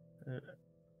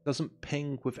 doesn't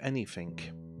ping with anything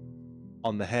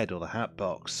on the head or the hat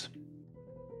box.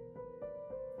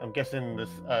 I'm guessing this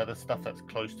the stuff that's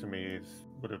close to me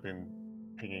would have been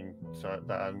pinging, so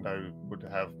that I know would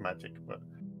have magic. But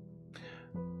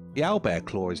The owlbear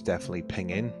claw is definitely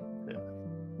pinging. Yeah.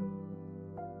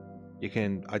 You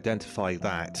can identify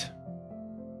that.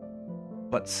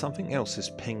 But something else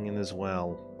is pinging as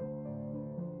well,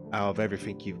 out of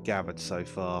everything you've gathered so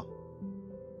far.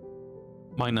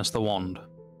 Minus the wand.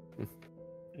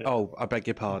 Yeah. Oh, I beg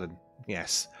your pardon.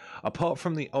 Yes. Apart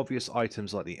from the obvious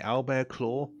items like the owlbear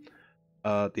claw,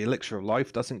 the elixir of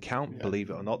life doesn't count, Yeah. believe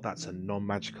it or not. That's a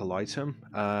non-magical item.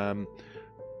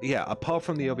 Yeah, apart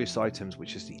from the obvious items,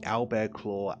 which is the owlbear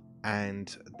claw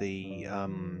and the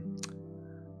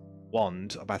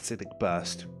wand of acidic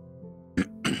burst,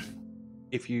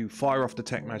 if you fire off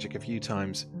detect magic a few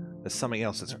times, there's something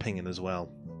else that's pinging as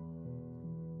well.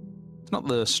 It's not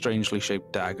the strangely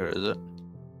shaped dagger, is it?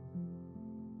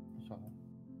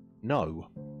 No.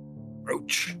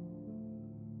 Roach.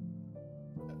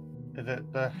 is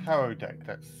it the Harrow deck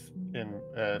that's in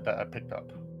that I picked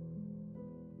up?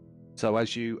 So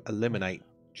as you eliminate,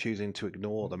 choosing to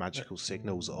ignore the magical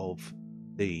signals of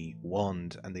the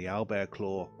wand and the owlbear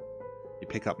claw, you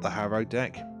pick up the harrow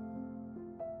deck.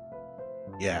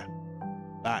 Yeah,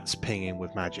 that's pinging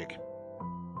with magic.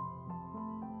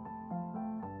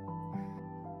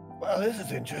 Well, this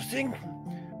is interesting.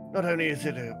 Not only is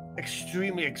it an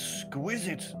extremely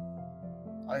exquisite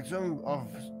item of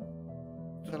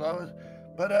Solaris,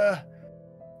 but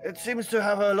it seems to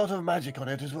have a lot of magic on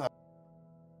it as well.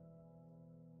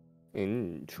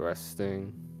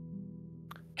 Interesting.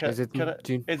 Is it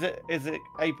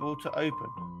able to open?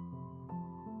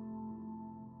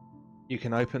 You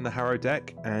can open the harrow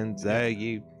deck, and there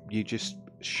you just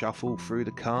shuffle through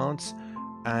the cards,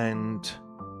 and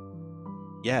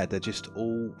yeah, they're just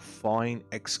all fine,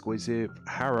 exquisite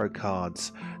harrow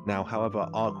cards. Now, however,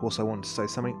 Ark also wanted to say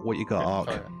something. What you got, Ark?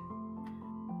 Sorry.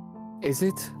 Is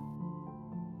it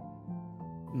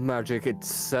magic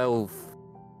itself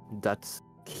that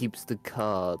keeps the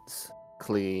cards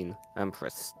clean and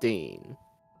pristine?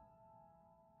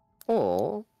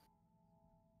 Or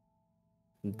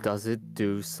does it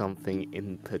do something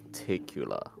in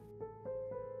particular?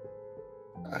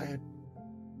 I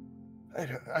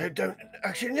don't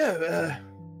actually know.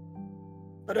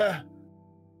 But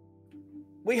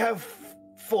we have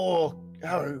 4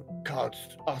 harrow cards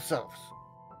ourselves.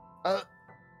 Are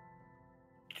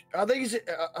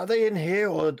they in here,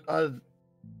 or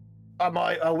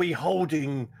are we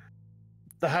holding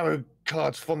the harrow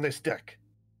cards from this deck?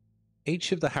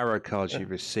 Each of the harrow cards you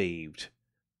received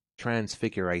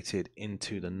transfigurated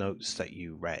into the notes that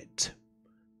you read.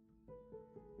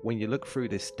 When you look through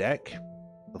this deck,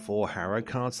 the 4 harrow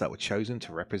cards that were chosen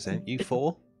to represent you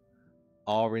 4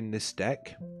 are in this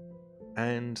deck,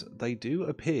 and they do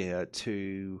appear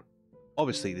to...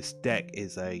 Obviously, this deck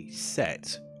is a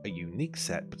set, a unique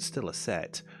set, but still a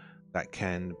set that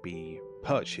can be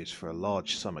purchased for a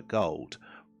large sum of gold.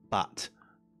 But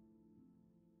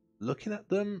looking at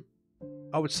them,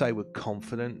 I would say with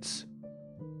confidence,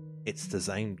 it's the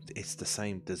same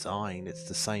design, it's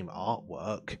the same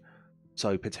artwork.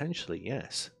 So potentially,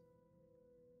 yes,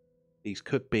 these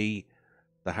could be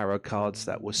the harrow cards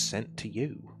that were sent to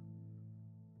you.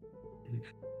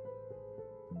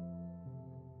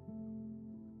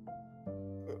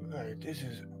 This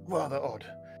is rather odd.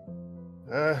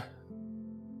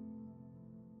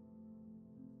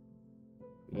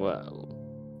 Well,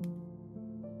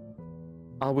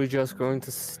 are we just going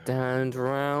to stand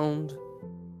around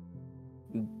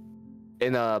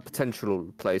in a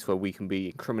potential place where we can be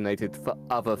incriminated for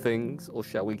other things, or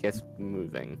shall we get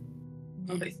moving?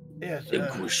 I Yes.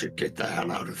 think we should get the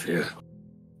hell out of here.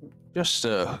 Just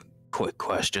a quick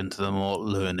question to the more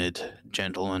learned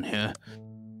gentleman here.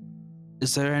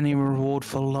 Is there any reward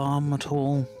for Lam at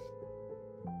all?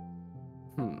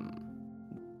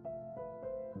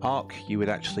 Ark, you would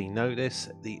actually notice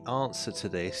the answer to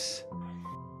this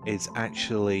is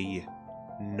actually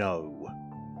no.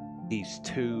 He's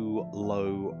too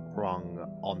low rung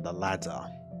on the ladder.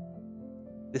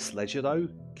 This ledger, though,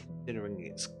 considering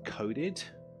it's coded,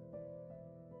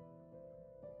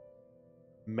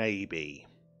 maybe.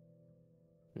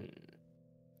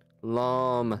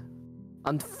 Lam,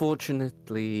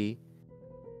 unfortunately,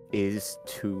 is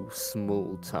too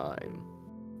small time.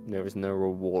 There is no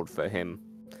reward for him.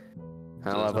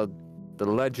 However, the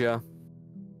ledger,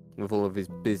 with all of his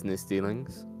business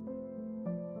dealings,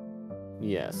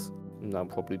 yes, that'll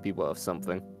probably be worth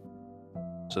something.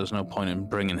 So there's no point in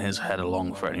bringing his head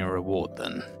along for any reward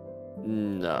then?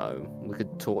 No, we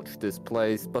could torch this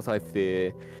place, but I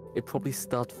fear it probably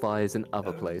start fires in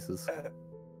other places.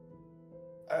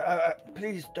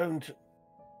 Please don't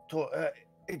talk.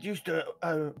 It used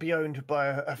to be owned by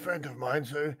a friend of mine,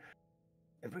 so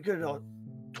if we could not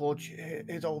torch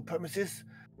his old premises.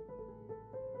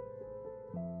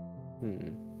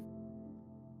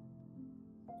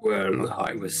 Well,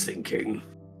 I was thinking,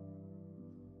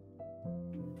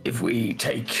 if we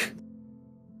take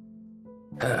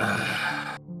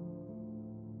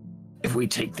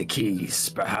the keys,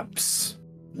 perhaps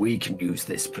we can use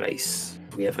this place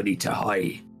if we ever need to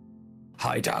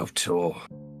hide out or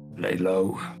lay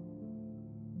low.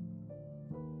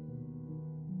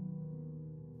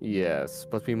 Yes,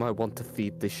 but we might want to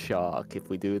feed the shark if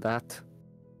we do that.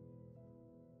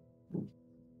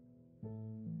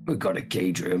 We've got a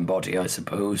Gadrian body, I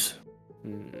suppose.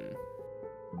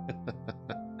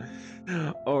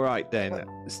 All right then.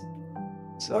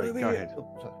 Sorry, go ahead.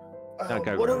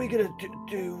 What are we going to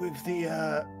do with the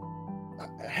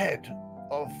head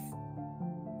of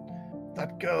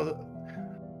that girl?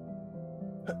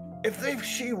 If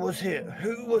she was here,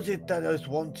 who was it that was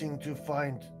wanting to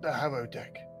find the harrow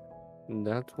deck?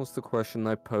 That was the question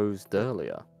I posed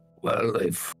earlier. Well,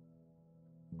 if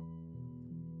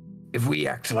if we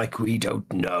act like we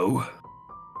don't know,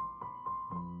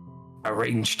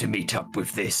 arrange to meet up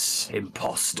with this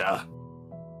imposter,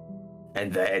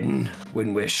 and then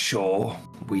when we're sure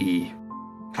we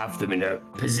have them in a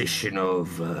position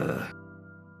of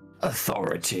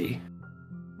authority,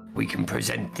 we can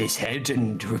present this head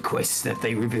and request that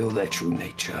they reveal their true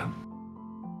nature.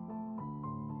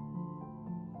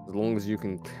 As long as you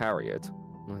can carry it,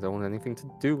 I don't want anything to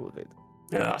do with it.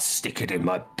 Stick it in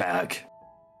my bag.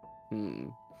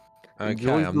 Okay,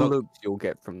 Enjoy I'm the not. looks you'll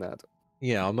get from that.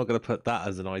 Yeah, I'm not going to put that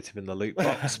as an item in the loot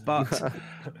box, but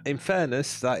in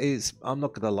fairness, that is, I'm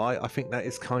not going to lie, I think that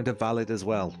is kind of valid as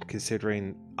well,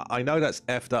 considering, I know that's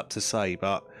effed up to say,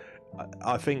 but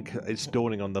I think it's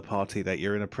dawning on the party that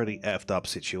you're in a pretty effed up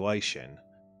situation.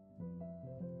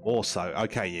 Also,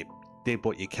 okay, you did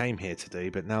what you came here to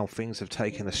do, but now things have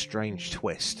taken a strange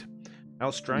twist. How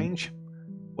strange?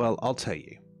 Well, I'll tell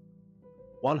you.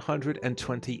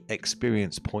 120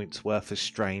 experience points worth of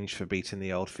strange for beating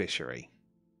the old fishery.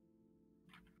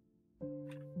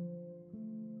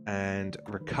 And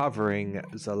recovering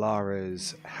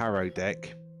Zalara's Harrow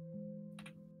deck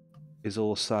is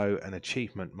also an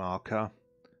achievement marker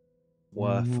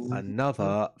worth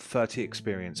another 30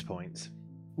 experience points.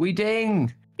 We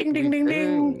ding! Ding, ding, ding,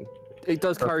 ding! It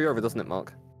does carry over, doesn't it,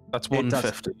 Mark? That's It does.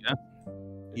 150, yeah?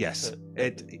 Yes,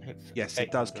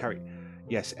 it does carry.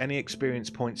 Yes, any experience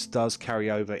points does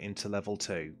carry over into level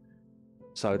 2.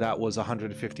 So that was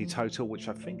 150 total, which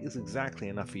I think is exactly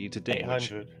enough for you to do.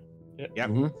 800. Yep.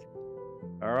 Mhm.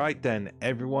 All right then,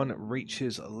 everyone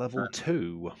reaches level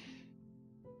 2.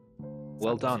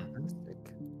 Well done. Fantastic.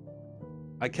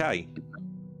 Okay.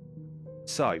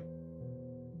 So,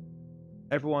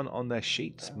 everyone on their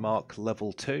sheets mark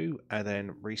level 2 and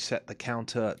then reset the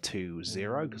counter to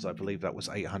 0 because I believe that was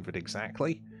 800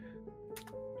 exactly.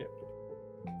 Yep.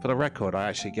 For the record, I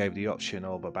actually gave the option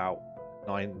of about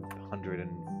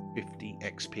 950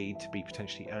 XP to be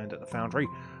potentially earned at the Foundry.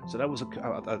 So there was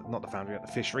not the Foundry, at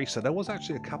the Fishery. So there was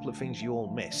actually a couple of things you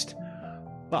all missed.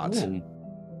 But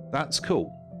that's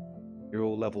cool. You're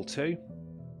all level 2.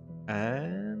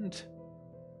 And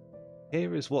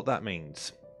here is what that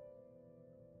means.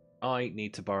 I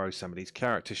need to borrow somebody's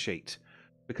character sheet,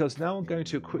 because now I'm going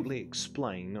to quickly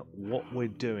explain what we're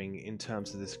doing in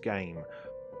terms of this game.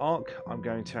 Ark, I'm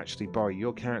going to actually borrow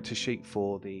your character sheet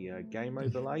for the game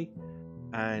overlay,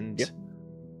 and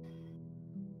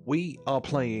we are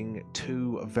playing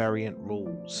 2 variant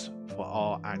rules for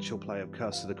our actual play of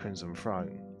Curse of the Crimson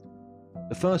Throne.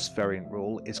 The first variant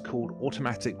rule is called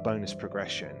automatic bonus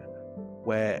progression,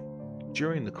 where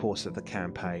during the course of the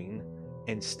campaign,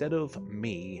 instead of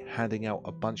me handing out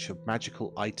a bunch of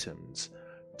magical items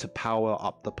to power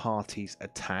up the party's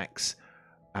attacks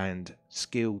and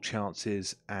skill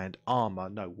chances and armor,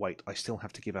 no wait, I still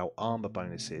have to give out armor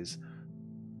bonuses,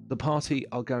 the party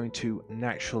are going to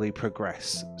naturally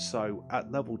progress. So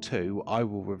at level 2 I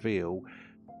will reveal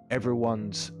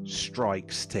everyone's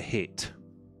strikes to hit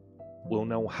will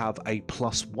now have a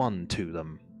 +1 to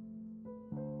them.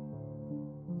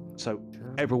 So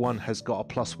everyone has got a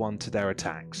 +1 to their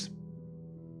attacks,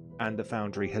 and the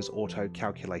Foundry has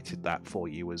auto-calculated that for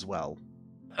you as well.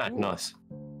 Nice.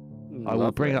 I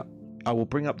will bring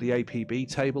up the APB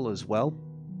table as well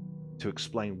to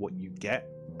explain what you get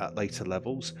at later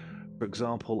levels. For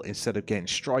example, instead of getting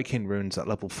striking runes at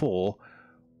level 4,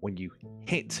 when you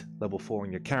hit level 4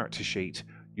 in your character sheet,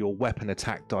 your weapon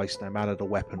attack dice, no matter the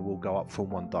weapon, will go up from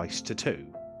 1 dice to 2.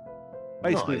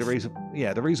 Basically, Nice.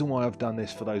 the reason why I've done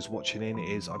this for those watching in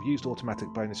is I've used automatic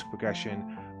bonus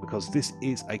progression because this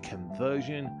is a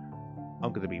conversion.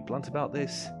 I'm going to be blunt about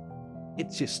this. It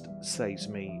just saves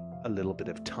me a little bit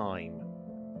of time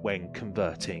when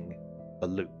converting a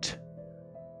loot.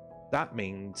 That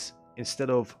means instead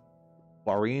of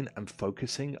worrying and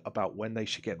focusing about when they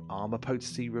should get armor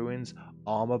potency ruins,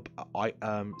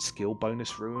 skill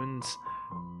bonus ruins,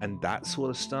 and that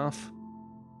sort of stuff,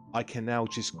 I can now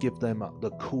just give them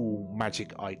the cool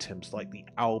magic items like the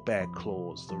owlbear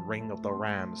claws, the ring of the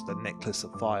rams, the necklace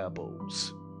of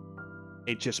fireballs.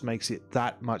 It just makes it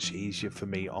that much easier for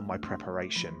me on my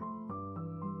preparation.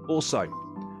 Also,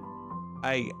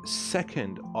 a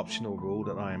second optional rule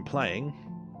that I am playing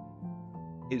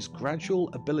is gradual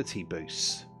ability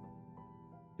boosts.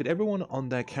 Could everyone on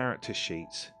their character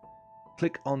sheet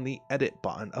click on the edit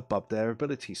button above their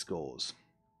ability scores?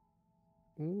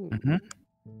 Ooh. Mhm.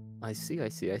 I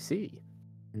see.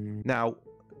 Now,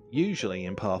 usually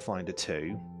in Pathfinder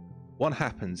 2, what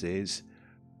happens is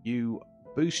you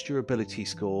boost your ability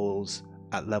scores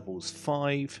at levels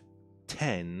 5,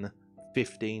 10,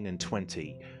 15 and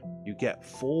 20. You get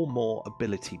 4 more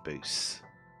ability boosts.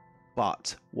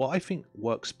 But what I think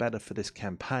works better for this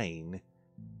campaign,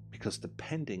 because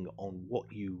depending on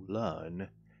what you learn,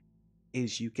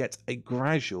 is you get a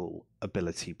gradual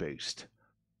ability boost.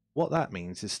 What that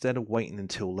means, instead of waiting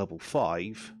until level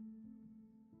 5,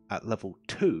 at level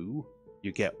 2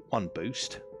 you get 1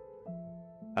 boost.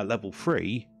 At level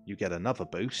 3 you get another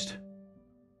boost.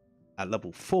 At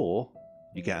level 4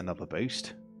 you get another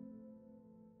boost.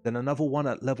 Then another one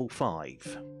at level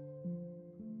 5.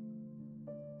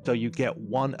 So you get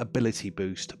 1 ability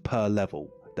boost per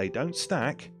level. They don't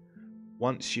stack.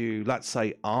 Once you, let's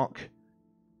say Ark,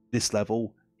 this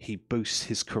level, he boosts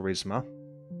his charisma.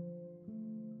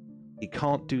 He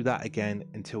can't do that again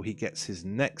until he gets his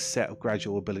next set of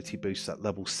gradual ability boosts at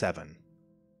level 7.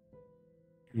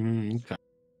 Okay.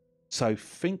 So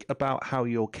think about how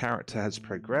your character has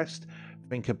progressed.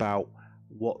 Think about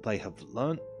what they have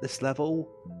learnt this level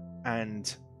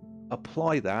and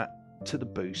apply that to the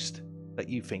boost that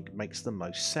you think makes the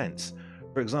most sense.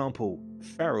 For example,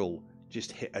 Feral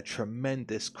just hit a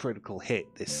tremendous critical hit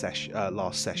this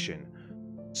last session.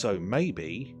 So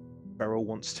maybe Feral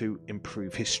wants to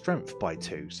improve his strength by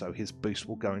 2, so his boost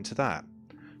will go into that.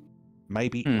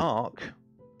 Maybe Ark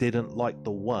didn't like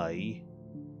the way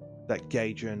that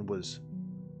Gadrian was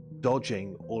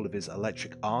dodging all of his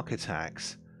electric arc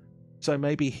attacks, so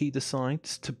maybe he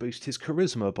decides to boost his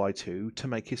charisma by 2 to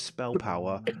make his spell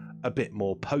power a bit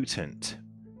more potent.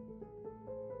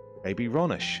 Maybe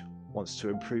Ronursh wants to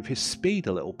improve his speed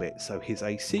a little bit, so his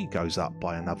AC goes up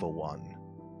by another 1.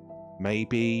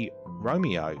 Maybe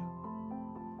Romeo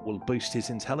will boost his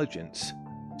intelligence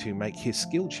to make his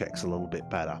skill checks a little bit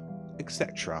better,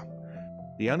 etc.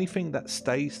 The only thing that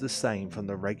stays the same from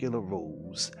the regular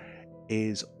rules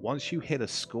is once you hit a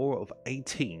score of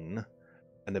 18,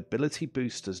 an ability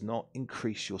boost does not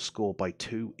increase your score by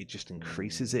 2, it just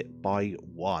increases it by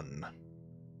 1.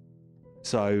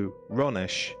 So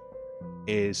Ronursh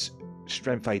is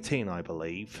strength 18, I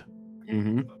believe.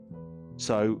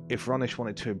 So if Ronursh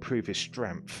wanted to improve his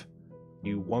strength,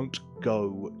 you won't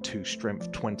go to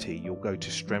strength 20, you'll go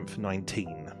to strength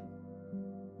 19.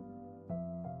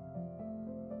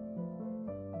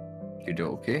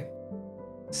 Okay.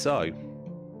 So,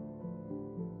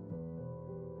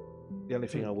 the only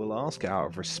thing I will ask out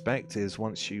of respect is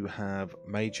once you have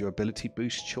made your ability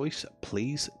boost choice,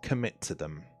 please commit to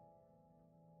them.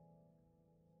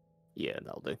 Yeah,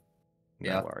 that'll do.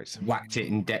 No worries. Whacked it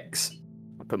in Dex.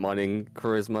 I put mine in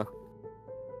charisma.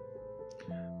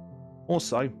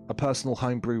 Also, a personal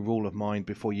homebrew rule of mine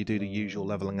before you do the usual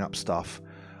leveling up stuff.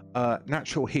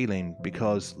 Natural healing,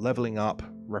 because leveling up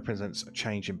represents a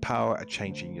change in power, a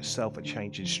change in yourself, a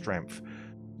change in strength.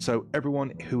 So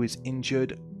everyone who is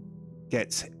injured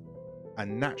gets a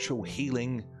natural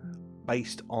healing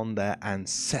based on their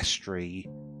ancestry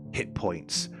hit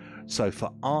points. So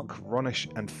for Ark,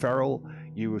 Ronursh, and Feral,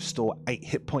 you restore 8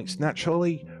 hit points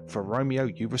naturally. For Romeo,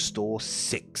 you restore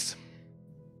 6.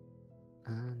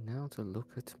 Now to look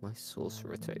at my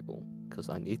sorcerer table, because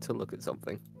I need to look at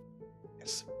something.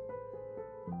 Yes.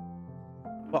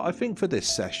 But I think for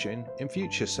this session, in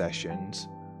future sessions,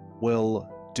 we'll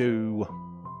do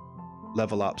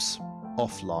level ups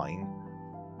offline.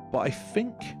 But I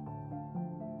think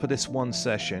for this one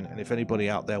session, and if anybody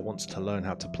out there wants to learn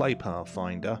how to play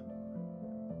Pathfinder,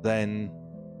 then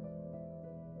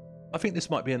I think this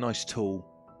might be a nice tool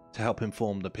to help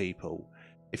inform the people.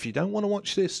 If you don't want to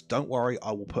watch this, don't worry,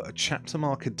 I will put a chapter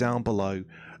marker down below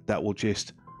that will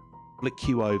just flick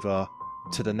you over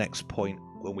to the next point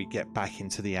when we get back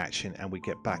into the action and we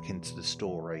get back into the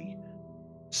story.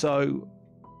 So,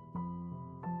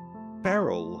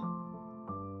 Feral,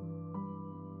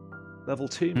 level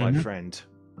 2, my friend.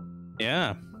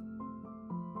 Yeah.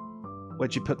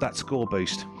 Where'd you put that score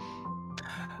boost?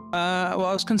 Well,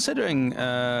 I was considering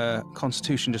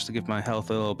Constitution just to give my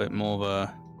health a little bit more of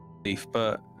a relief,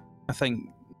 but I think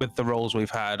with the rolls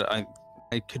we've had, I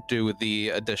could do with the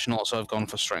additional, so I've gone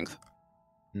for Strength.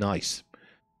 Nice.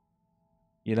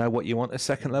 You know what you want at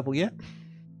second level yet?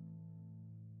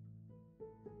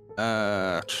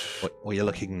 Or you're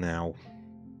looking now?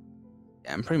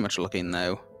 Yeah, I'm pretty much looking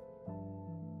now.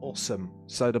 Awesome.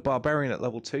 So the Barbarian at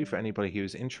level 2, for anybody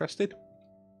who's interested,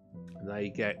 they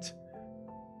get...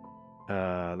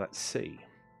 let's see.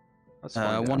 Let's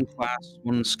find one out. class,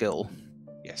 one skill.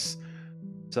 Yes.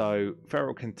 So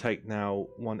Feral can take now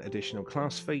 1 additional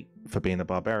class feat for being a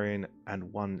Barbarian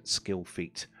and 1 skill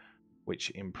feat,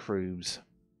 which improves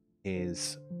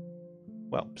his,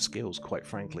 well, skills, quite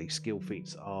frankly. Skill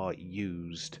feats are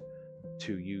used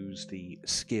to use the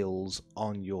skills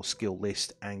on your skill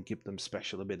list and give them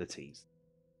special abilities.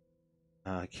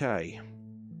 Okay.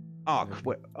 Ark,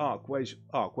 where's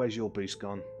your boost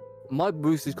gone? my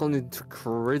boost has gone into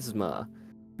charisma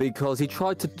because he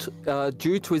tried to,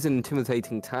 due to his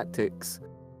intimidating tactics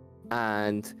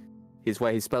and his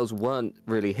way his spells weren't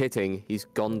really hitting, he's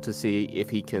gone to see if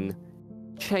he can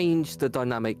change the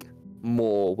dynamic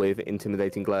more with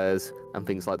intimidating glares and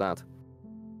things like that.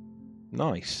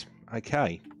 Nice.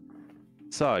 Okay.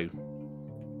 So,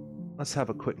 let's have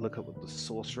a quick look at what the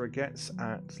sorcerer gets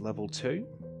at level 2.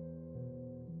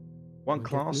 One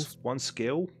class, one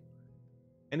skill.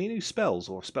 Any new spells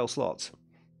or spell slots?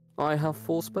 I have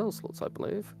 4 spell slots, I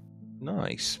believe.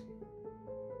 Nice.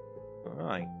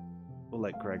 Alright. We'll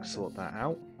let Greg sort that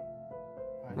out.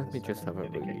 Let me just have a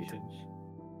read. Indications.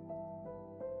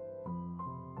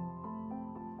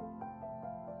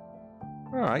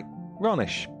 Alright.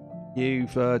 Ronursh,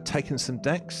 you've taken some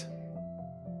decks?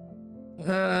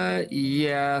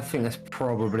 Yeah, I think that's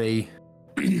probably...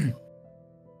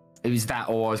 It was that,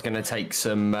 or I was going to take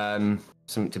some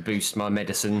something to boost my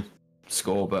medicine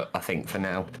score, but I think for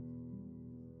now...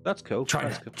 That's cool.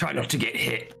 Try not to get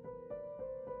hit.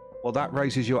 Well, that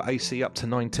raises your AC up to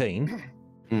 19.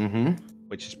 Mm-hmm.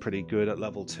 Which is pretty good at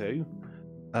level 2.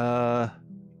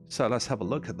 So let's have a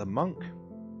look at the monk.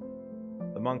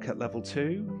 The monk at level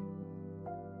 2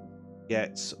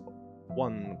 gets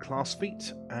 1 class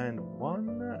feat and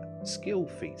 1 skill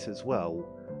feat as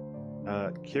well.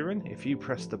 Kieran, if you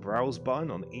press the browse button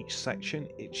on each section,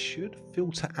 it should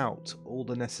filter out all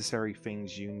the necessary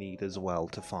things you need as well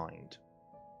to find.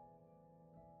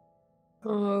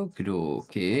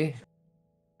 Okay.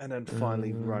 And then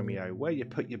finally, Romeo, where you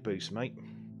put your boost, mate?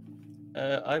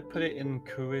 I put it in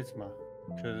charisma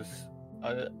because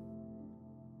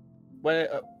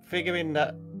figuring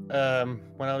that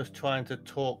when I was trying to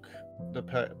talk the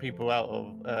people out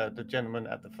of the gentleman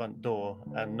at the front door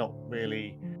and not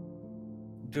really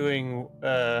doing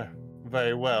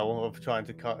very well of trying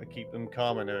to keep them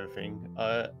calm and everything,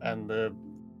 and the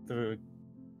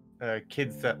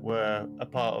kids that were a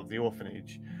part of the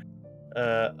orphanage,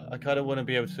 I kind of want to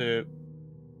be able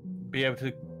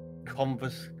to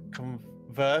converse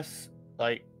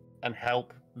like and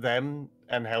help them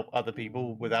and help other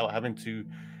people without having to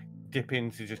dip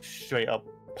into just straight up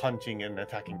punching and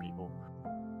attacking people.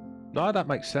 No, that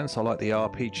makes sense. I like the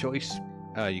RP choice.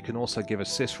 You can also give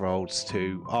assist rolls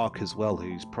to Ark as well,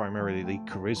 who's primarily the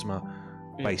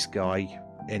charisma-based guy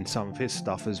in some of his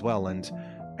stuff as well. And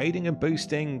aiding and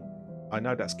boosting, I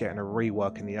know that's getting a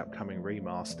rework in the upcoming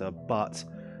remaster, but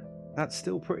that's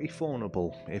still pretty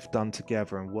fawnable if done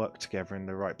together and work together in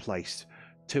the right place.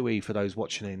 2E, for those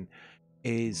watching in,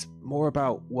 is more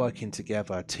about working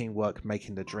together, teamwork,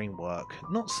 making the dream work.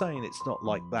 Not saying it's not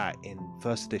like that in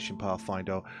first edition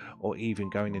Pathfinder or even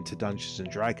going into Dungeons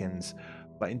and Dragons,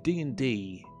 but in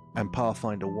D&D and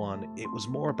Pathfinder 1, it was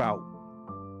more about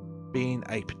being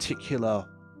a particular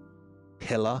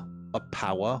pillar of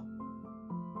power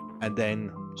and then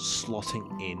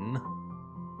slotting in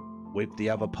with the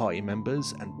other party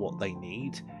members and what they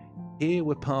need. Here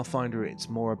with Pathfinder, it's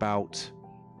more about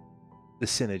the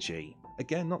synergy.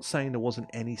 Again, not saying there wasn't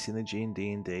any synergy in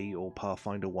D&D or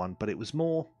Pathfinder 1, but it was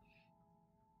more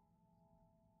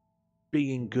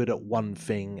being good at one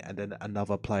thing and then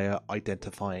another player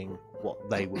identifying what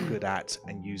they were good at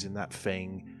and using that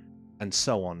thing and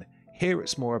so on. Here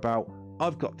it's more about,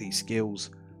 I've got these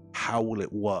skills, how will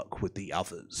it work with the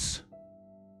others?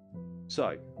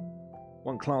 So,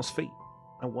 1 class feat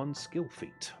and 1 skill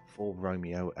feat for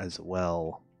Romeo as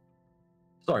well.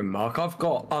 Sorry, Mark, I've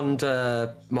got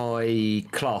under my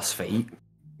class feat,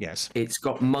 Yes. it's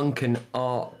got monk and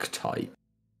archetype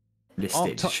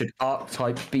listed. Should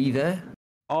archetype be there?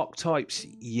 Archetypes,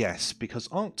 yes, because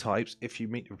archetypes, if you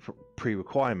meet the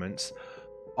pre-requirements,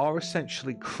 are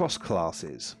essentially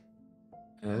cross-classes.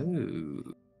 Oh.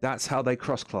 That's how they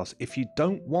cross-class. If you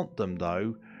don't want them,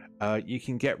 though, you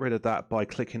can get rid of that by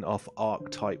clicking off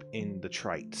archetype in the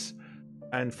traits.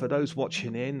 And for those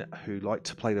watching in who like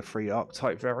to play the free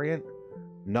archetype variant,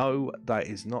 no, that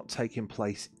is not taking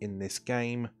place in this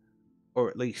game, or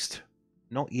at least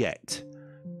not yet.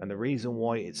 And the reason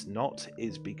why it's not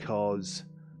is because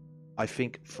I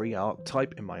think free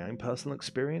archetype, in my own personal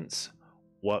experience,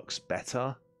 works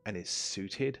better and is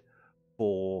suited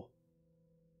for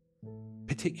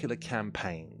particular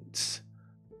campaigns.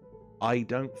 I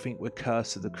don't think with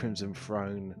Curse of the Crimson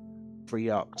Throne, free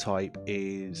archetype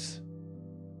is...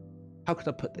 How can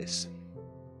I put this?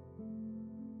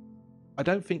 I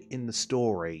don't think in the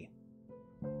story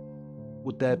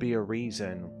would there be a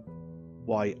reason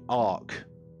why Ark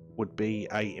would be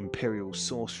a Imperial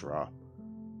Sorcerer,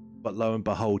 but lo and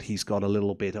behold he's got a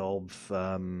little bit of,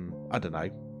 I don't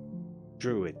know,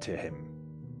 Druid to him.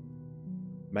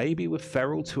 Maybe with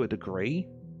Feral to a degree,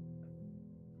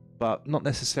 but not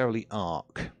necessarily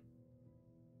arc.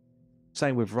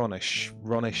 Same with Ronursh.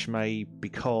 Ronursh may,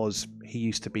 because he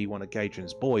used to be one of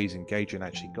Gadrin's boys and Gadrin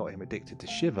actually got him addicted to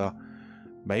Shiver,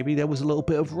 maybe there was a little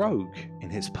bit of rogue in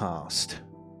his past.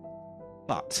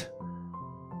 But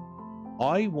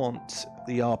I want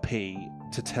the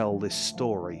RP to tell this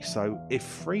story. So if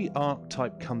free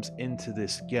archetype comes into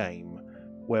this game,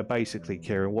 where basically,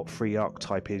 Kieran, what free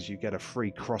archetype is, you get a free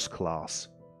cross class.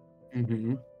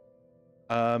 Mm-hmm.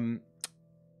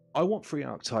 I want free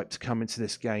archetype to come into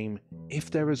this game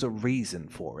if there is a reason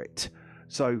for it.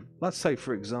 So let's say,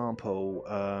 for example,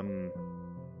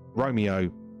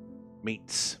 Romeo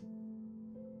meets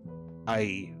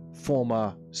a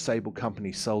former Sable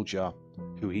Company soldier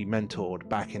who he mentored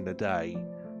back in the day,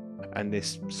 and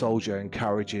this soldier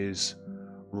encourages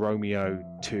Romeo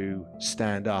to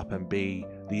stand up and be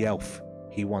the elf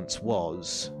he once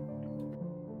was,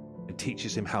 and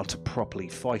teaches him how to properly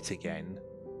fight again.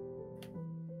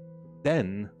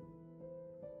 Then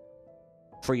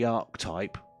free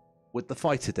archetype with the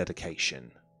fighter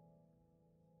dedication.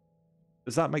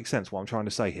 Does that make sense, what I'm trying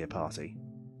to say here, party?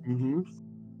 Mm-hmm.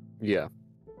 Yeah.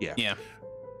 Yeah.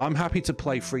 I'm happy to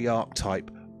play free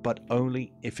archetype, but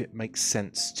only if it makes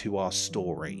sense to our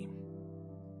story.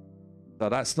 So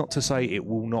that's not to say it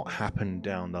will not happen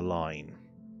down the line.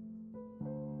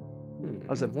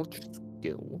 What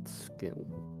skill? What skill?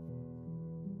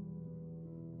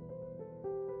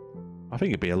 I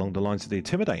think it'd be along the lines of the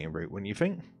intimidating route, wouldn't you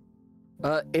think?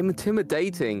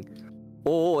 Intimidating.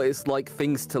 Or it's like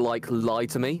things to like lie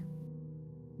to me.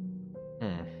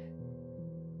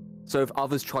 So if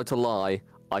others try to lie,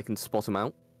 I can spot them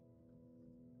out.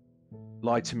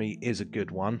 Lie to me is a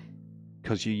good one,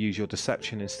 because you use your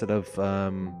deception instead of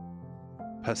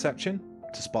perception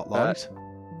to spot lies.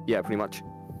 Yeah, pretty much.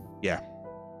 Yeah.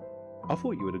 I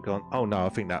thought you would have gone... Oh, no, I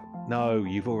think that... No,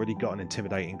 you've already got an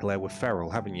intimidating glare with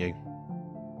Feral, haven't you?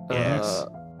 Yes.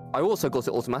 I also got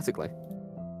it automatically.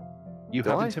 You Do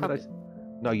have I intimidating...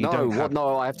 No, you no, don't what? have...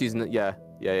 No, I have to use it. Yeah.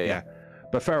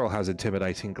 But Feral has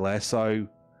intimidating glare, so...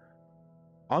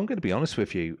 I'm going to be honest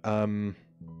with you. For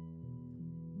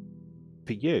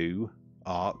you,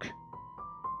 Ark,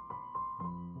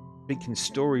 thinking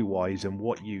story-wise and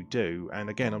what you do, and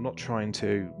again, I'm not trying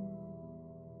to...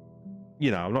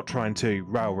 I'm not trying to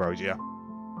railroad you.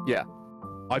 Yeah.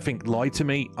 I think lie to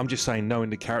me, I'm just saying, knowing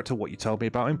the character, what you told me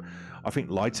about him, I think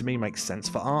lie to me makes sense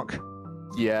for Ark.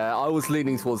 Yeah, I was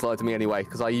leaning towards lie to me anyway,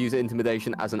 because I use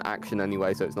intimidation as an action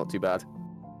anyway, so it's not too bad.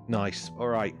 Nice. All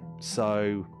right.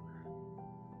 So...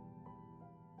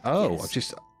 Oh,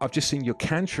 Yes. I've just seen your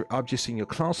cantrip. I've just seen your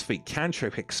class feat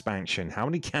cantrip expansion. How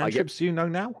many cantrips do you know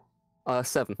now?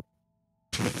 7.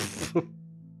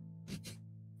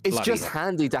 It's Bloody just hell.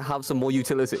 handy to have some more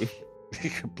utility.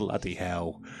 Bloody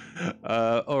hell.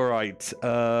 All right.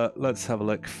 Let's have a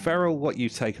look. Feral, what you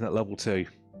taken at level 2?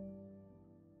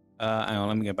 Hang on,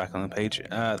 let me get back on the page.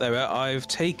 There we are. I've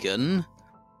taken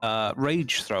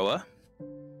Rage Thrower,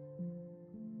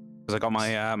 because I got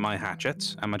my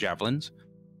hatchets and my javelins.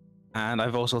 And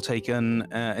I've also taken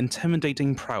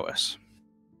Intimidating Prowess.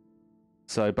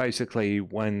 So basically,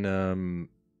 when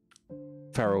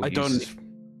Feral uses...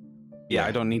 I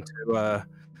don't need to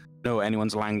know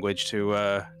anyone's language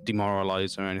to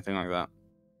demoralize or anything like that.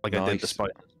 Like I did the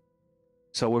spider.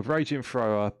 So with Raging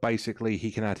Thrower, basically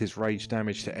he can add his rage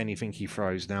damage to anything he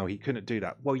throws. Now, he couldn't do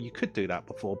that. Well, you could do that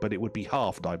before, but it would be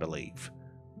halved, I believe.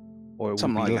 Or it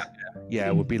Something would be like that. Yeah,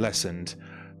 it would be lessened.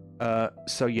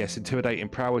 So yes, Intimidating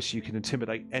Prowess, you can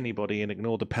intimidate anybody and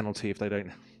ignore the penalty if they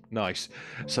don't... Nice.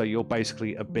 So you're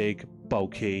basically a big,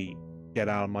 bulky, get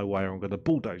out of my way or I'm going to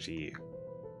bulldoze you.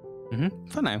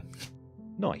 For now.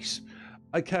 Nice.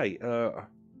 Okay,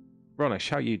 Ronursh,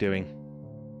 how are you doing?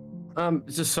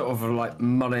 Just sort of like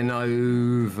mulling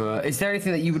over. Is there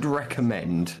anything that you would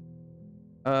recommend?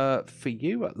 For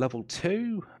you at level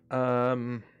 2,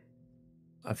 I'm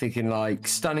thinking like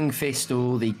Stunning Fist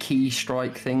or the Key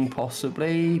Strike thing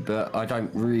possibly, but I don't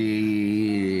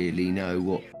really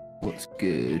know what's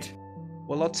good.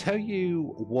 Well, I'll tell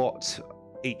you what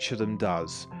each of them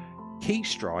does. Key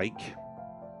Strike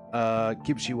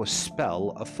gives you a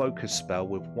spell, a focus spell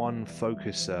with 1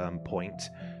 focus point.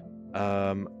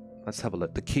 Let's have a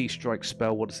look. The Key Strike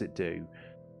spell, what does it do?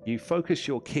 You focus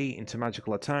your key into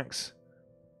magical attacks.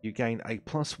 You gain a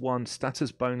 +1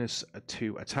 status bonus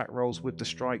to attack rolls with the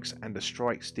strikes, and the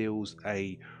strikes deals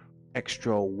a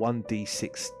extra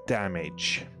 1d6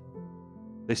 damage.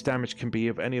 This damage can be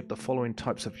of any of the following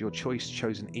types of your choice,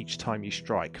 chosen each time you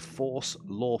strike: force,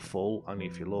 lawful, only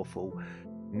if you're lawful,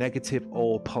 negative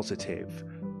or positive.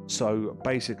 So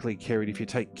basically, Kieran, if you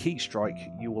take Key Strike,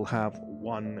 you will have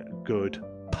 1 good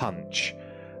punch.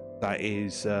 that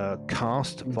is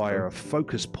cast via a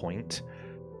focus point,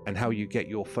 and how you get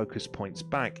your focus points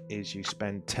back is you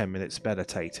spend 10 minutes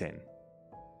meditating.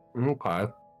 Okay.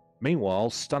 Meanwhile,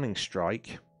 Stunning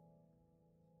Strike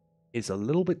is a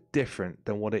little bit different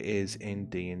than what it is in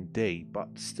D&D, but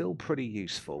still pretty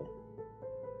useful.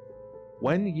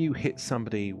 When you hit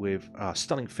somebody with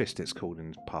Stunning Fist, it's called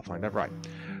in Pathfinder, right?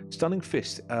 Stunning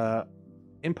Fist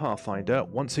in Pathfinder,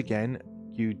 once again,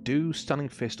 you do Stunning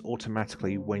Fist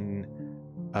automatically when...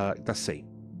 let's see.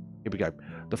 Here we go.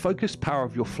 The focused power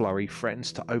of your flurry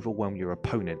threatens to overwhelm your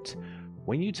opponent.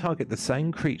 When you target the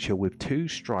same creature with 2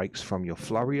 strikes from your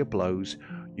flurry of blows,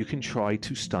 you can try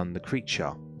to stun the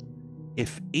creature.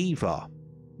 If either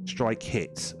strike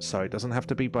hits, so it doesn't have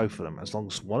to be both of them, as long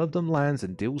as one of them lands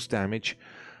and deals damage,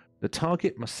 the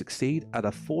target must succeed at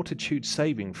a fortitude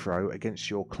saving throw against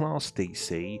your class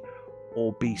DC,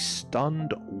 or be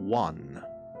stunned 1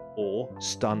 or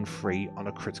stun 3 on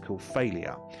a critical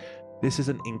failure. This is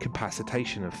an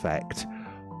incapacitation effect.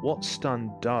 What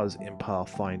stun does in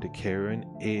Pathfinder, Kieran,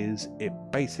 is it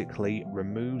basically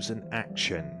removes an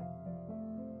action.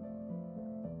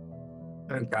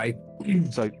 Okay.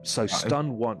 So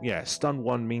stun 1, yeah, stun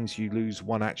 1 means you lose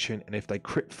 1 action, and if they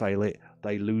crit fail it,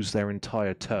 they lose their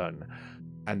entire turn.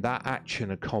 And that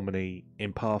action economy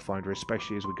in Pathfinder,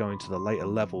 especially as we go into the later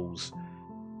levels,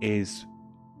 is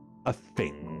a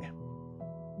thing.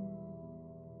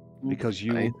 Because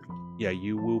you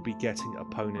will be getting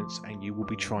opponents and you will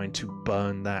be trying to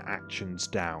burn their actions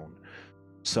down.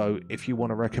 So if you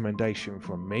want a recommendation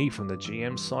from me, from the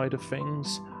GM side of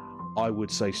things, I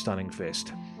would say Stunning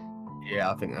Fist.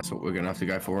 Yeah, I think that's what we're going to have to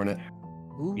go for, isn't it?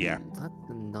 Ooh, Yeah. That's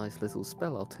a nice little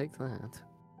spell. I'll take that.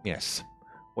 Yes.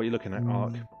 What are you looking at,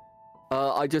 Ark?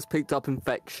 I just picked up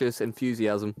Infectious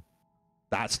Enthusiasm.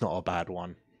 That's not a bad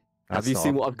one. Have you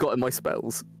seen what I've got in my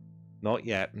spells? Not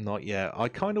yet, not yet. I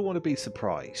kind of want to be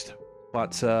surprised.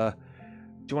 But do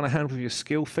you want to handle your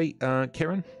skill feat,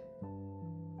 Kieran?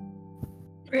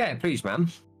 Yeah, please, man.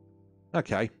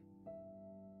 Okay.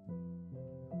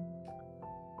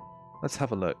 Let's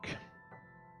have a look.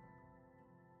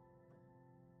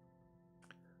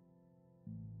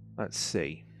 Let's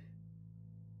see.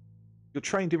 You're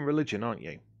trained in religion, aren't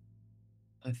you?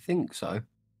 I think so.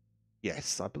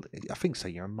 Yes, I think so.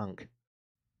 You're a monk.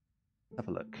 Have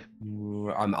a look.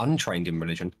 I'm untrained in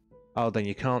religion. Oh, then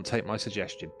you can't take my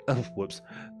suggestion. Oh, whoops.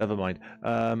 Never mind.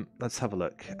 Let's have a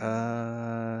look.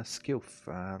 Skill.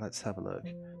 Let's have a look.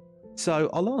 So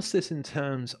I'll ask this in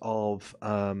terms of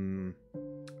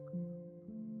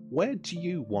where do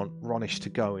you want Ronursh to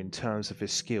go in terms of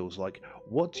his skills? Like,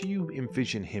 what do you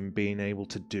envision him being able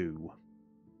to do?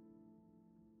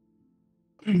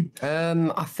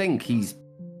 I think he's.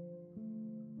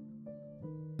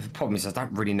 The problem is I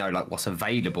don't really know like what's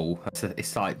available.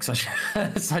 It's like such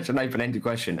such an open-ended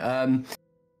question.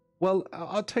 Well,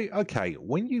 I'll tell you. Okay,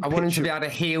 when you I want him to be able to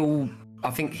heal.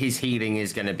 I think his healing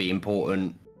is going to be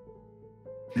important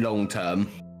long term.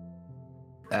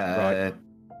 Right.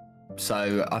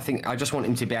 So I think I just want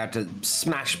him to be able to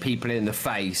smash people in the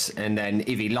face, and then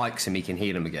if he likes him, he can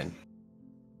heal them again.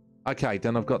 Okay,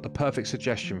 then I've got the perfect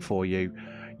suggestion for you.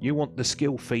 You want the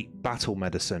skill feat Battle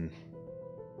Medicine.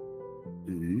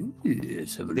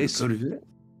 Let's have a look at it.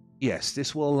 Yes,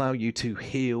 this will allow you to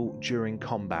heal during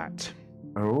combat.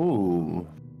 Oh.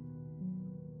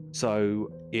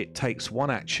 So it takes 1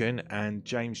 action, and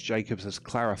James Jacobs has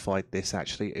clarified this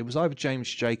actually. It was either James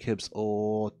Jacobs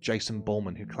or Jason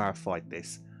Ballman who clarified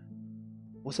this.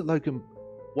 Was it Logan?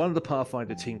 One of the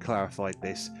Pathfinder team clarified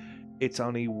this. It's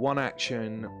only 1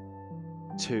 action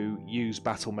to use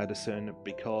Battle Medicine,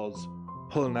 because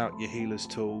pulling out your healer's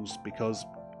tools, because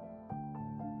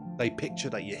they picture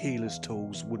that your healer's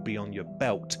tools would be on your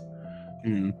belt.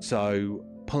 So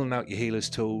pulling out your healer's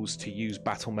tools to use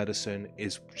Battle Medicine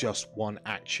is just 1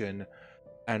 action.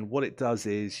 And what it does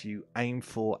is you aim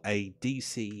for a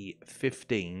DC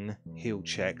 15 heal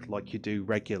check like you do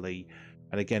regularly.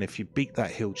 And again, if you beat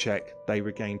that heal check, they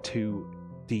regain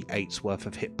 2d8s worth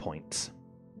of hit points.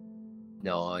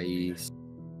 Nice.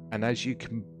 And as you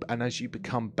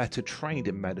become better trained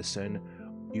in medicine,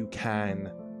 you can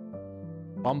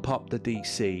bump up the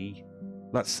DC.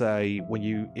 Let's say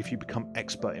if you become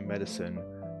expert in medicine,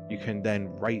 you can then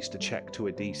raise the check to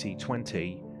a DC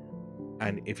 20,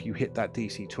 and if you hit that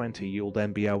DC 20, you'll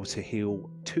then be able to heal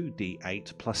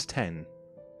 2d8 plus 10.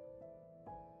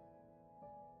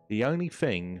 The only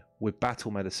thing with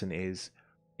Battle Medicine is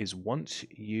once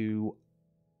you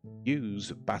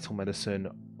use Battle Medicine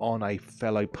on a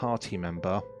fellow party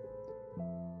member,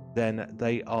 then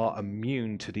they are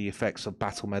immune to the effects of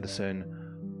Battle Medicine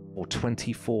for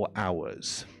 24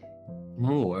 hours.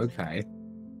 Oh, okay.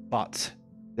 but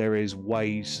there is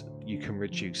ways you can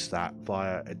reduce that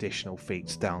via additional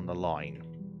feats down the line.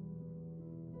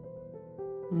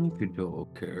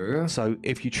 Okay. So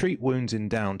if you treat wounds in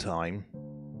downtime,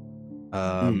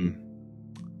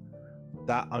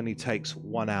 that only takes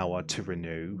 1 hour to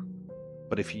renew,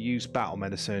 but if you use battle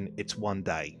medicine, it's 1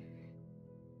 day.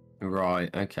 Right,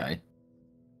 okay.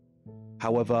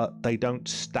 However, they don't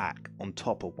stack on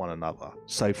top of one another.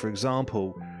 So for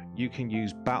example, you can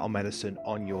use battle medicine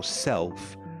on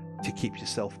yourself to keep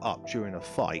yourself up during a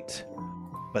fight,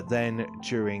 but then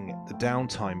during the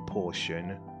downtime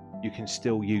portion, you can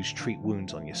still use treat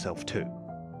wounds on yourself too.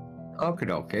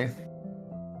 Okay.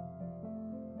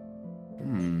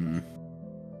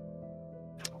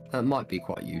 That might be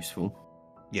quite useful.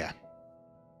 Yeah.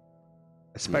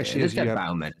 Especially yeah, as you have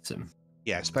battle medicine.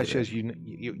 Yeah, especially as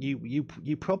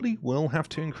you probably will have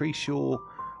to increase your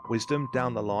wisdom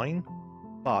down the line,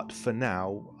 but for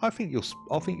now, I think you'll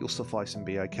suffice and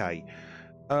be okay.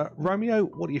 Romeo,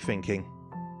 what are you thinking?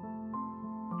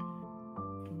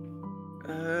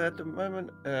 At the moment,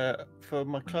 for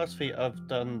my class feat, I've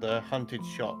done the hunted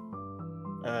shot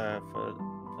for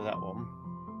that one,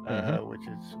 which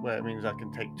is where it means I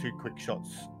can take 2 quick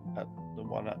shots at the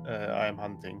one I am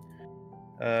hunting.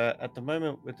 At the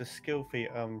moment, with the skill feat,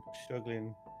 I'm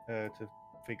struggling to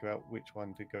figure out which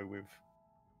one to go with.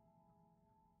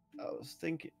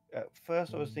 At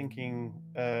first I was thinking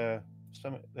there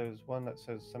was one that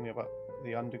says something about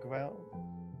the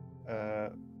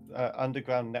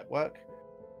underground network.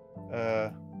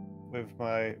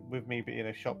 With me being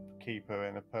a shopkeeper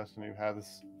and a person who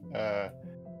has a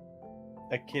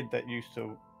kid that used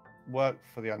to work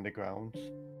for the underground,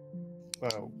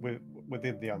 well,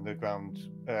 within the underground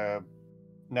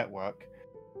network,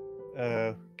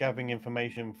 gathering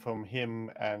information from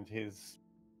him and his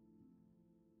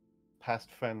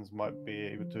past friends might be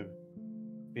able to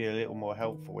be a little more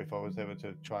helpful if I was ever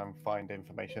to try and find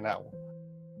information out.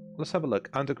 Let's have a look.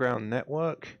 Underground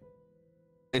network.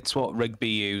 It's what Rigby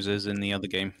uses in the other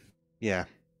game. Yeah.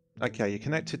 Okay, you're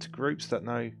connected to groups that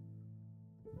know.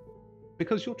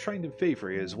 Because you're trained in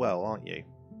thievery as well, aren't you?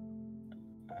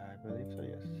 I believe so.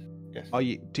 Yes. Yes. Are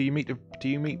you? Do you meet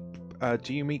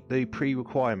the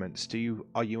pre-requirements?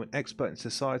 Are you an expert in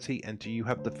society, and do you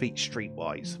have the feat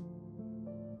streetwise?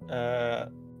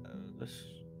 What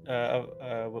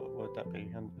would that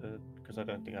be? Because I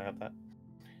don't think I have that.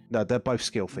 No, they're both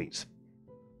skill feats.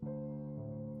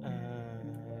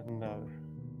 No.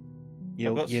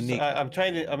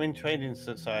 I'm in training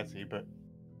society, but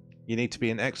you need to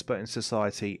be an expert in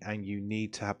society, and you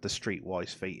need to have the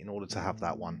streetwise feat in order to have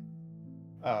that one.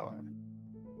 Oh.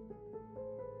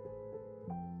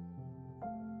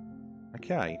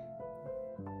 Okay.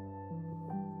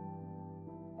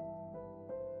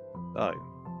 So,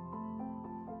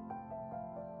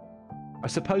 I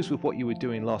suppose with what you were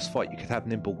doing last fight, you could have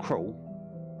nimble crawl.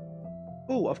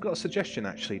 Oh, I've got a suggestion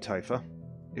actually, Topher,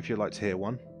 if you'd like to hear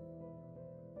one.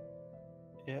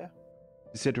 Yeah.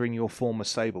 Considering your former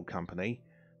stable company,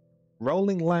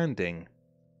 rolling landing.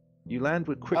 You land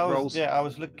with quick rolls. I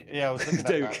was looking at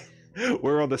that.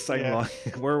 We're on the same line.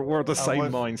 We're on the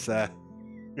same minds there.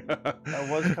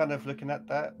 I was kind of looking at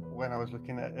that when I was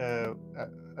looking at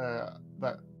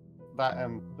that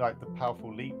and like the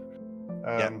powerful leap.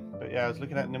 But yeah, I was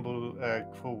looking at nimble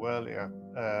crawl earlier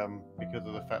because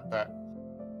of the fact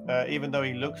that even though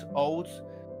he looks old,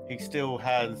 he still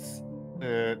has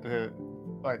the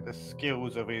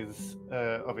skills of his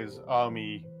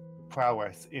army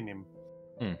prowess in him.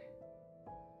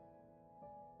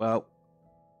 Well,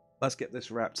 let's get this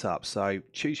wrapped up. So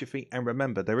choose your feat, and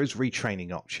remember there is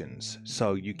retraining options,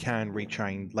 so you can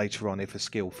retrain later on if a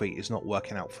skill feat is not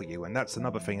working out for you. And that's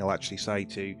another thing I'll actually say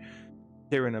to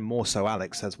Kieran and more so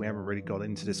Alex, as we haven't really got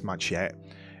into this much yet.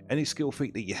 Any skill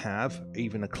feat that you have,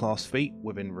 even a class feat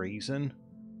within reason,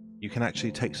 you can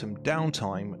actually take some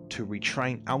downtime to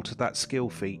retrain out of that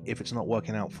skill feat if it's not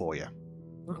working out for you.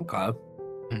 Okay.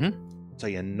 So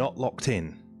you're not locked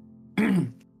in.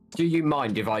 Do you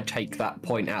mind if I take that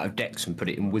point out of Dex and put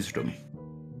it in Wisdom?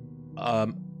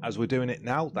 As we're doing it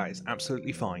now, that is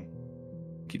absolutely fine.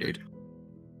 You did.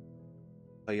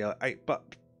 So yeah,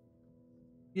 but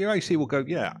your AC will go,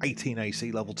 18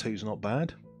 AC, level 2 is not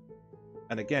bad.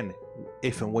 And again,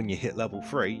 if and when you hit level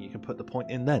 3, you can put the point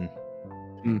in then.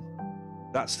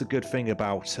 That's the good thing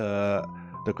about the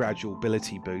gradual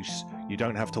ability boost. You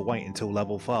don't have to wait until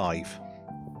level 5.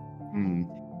 I'm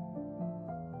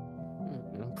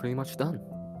pretty much done.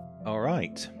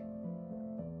 Alright.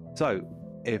 So,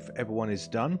 if everyone is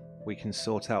done, we can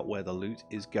sort out where the loot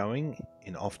is going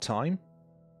in off time.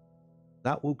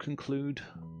 That will conclude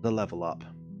the level up.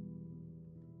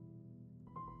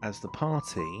 as the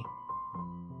party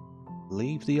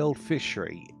leave the old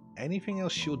fishery, anything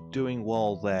else you're doing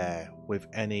while there with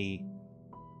any,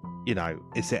 you know,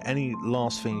 is there any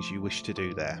last things you wish to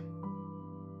do there?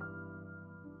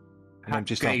 And I'm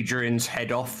just Adrian's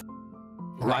head off.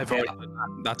 I've already done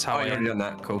that. That's how I already end. done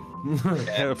that. Cool.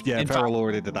 Yeah, In Feral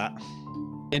already did that.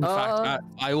 In fact,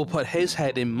 I will put his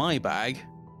head in my bag,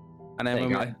 and There then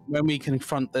you go. when we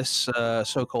confront this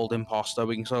so-called imposter,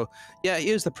 we can go, yeah,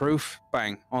 here's the proof.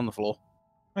 Bang, on the floor.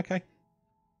 Okay.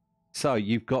 So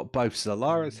you've got both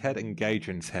Zalara's head and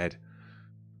Gadrin's head.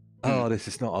 Oh, this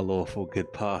is not a lawful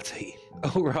good party.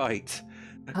 All right.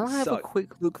 Can I have a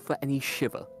quick look for any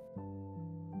shiver?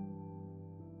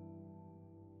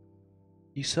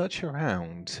 You search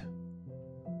around,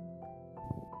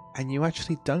 and you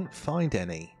actually don't find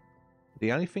any.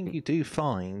 The only thing you do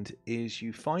find is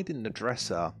you find in the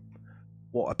dresser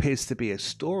what appears to be a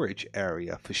storage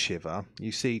area for shiver.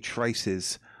 You see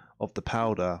traces of the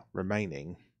powder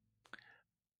remaining,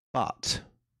 but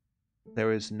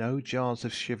there is no jars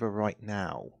of shiver right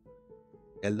now.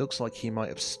 It looks like he might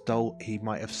have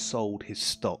sold his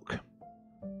stock.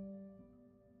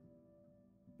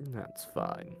 That's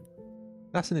fine.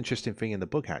 That's an interesting thing in the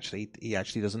book, actually. He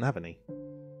actually doesn't have any.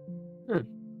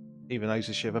 Even though he's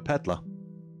a shiver peddler.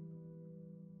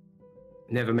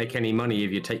 Never make any money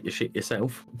if you take your shit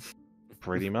yourself.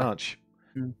 Pretty much.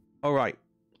 All right.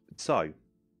 So,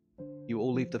 you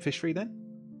all leave the fishery then?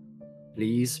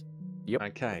 Please. Yep.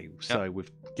 Okay. So,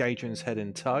 with Gadrin's head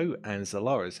in tow and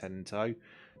Zalara's head in tow,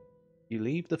 you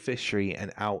leave the fishery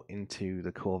and out into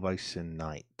the Corvosan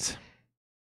night.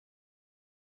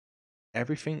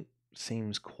 Everything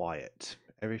seems quiet.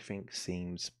 Everything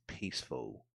seems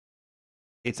peaceful.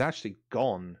 It's actually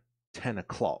gone 10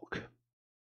 o'clock.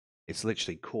 It's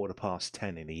literally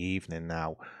 10:15 in the evening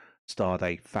now.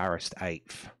 Stardate Farist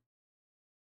 8th.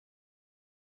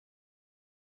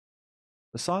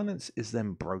 The silence is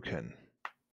then broken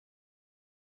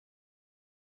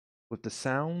with the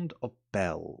sound of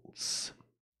bells.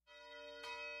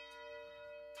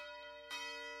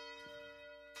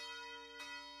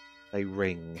 They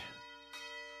ring.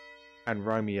 And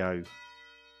Romeo,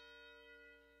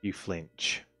 you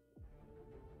flinch.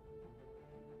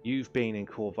 You've been in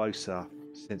Corvosa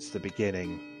since the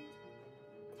beginning.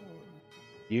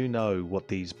 You know what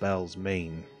these bells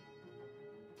mean.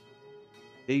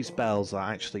 These bells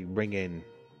are actually ringing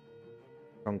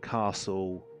from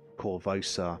Castle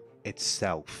Corvosa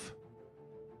itself.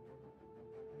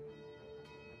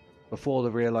 Before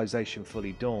the realization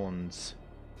fully dawns,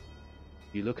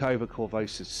 you look over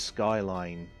Corvosa's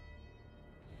skyline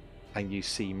and you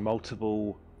see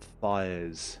multiple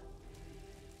fires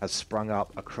has sprung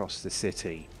up across the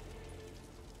city.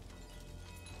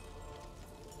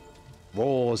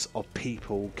 Roars of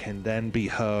people can then be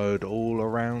heard all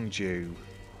around you.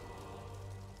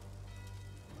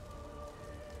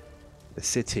 The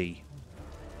city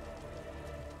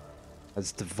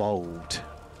has devolved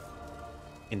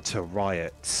into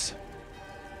riots.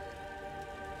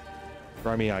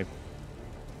 Romeo,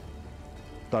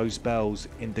 those bells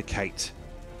indicate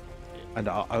and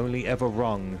are only ever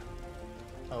rung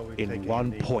in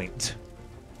one point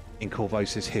in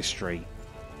Corvosa's history.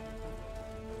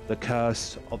 The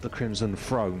curse of the Crimson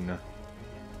Throne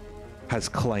has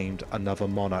claimed another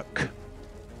monarch.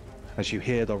 As you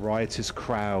hear the riotous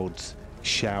crowds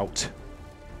shout,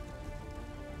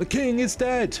 "The king is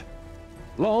dead!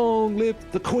 Long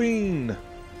live the queen!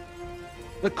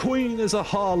 The queen is a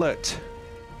harlot!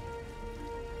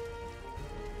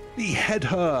 Behead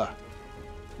her!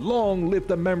 Long live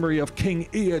the memory of King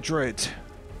Eadred!"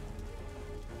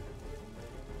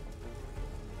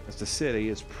 As the city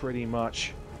is pretty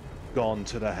much gone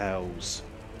to the hells.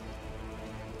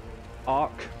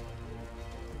 Arc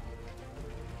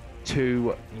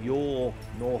to your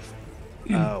north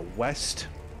west,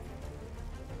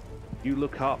 you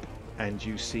look up and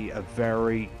you see a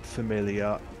very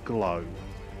familiar glow.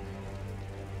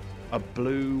 A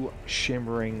blue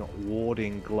shimmering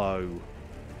warding glow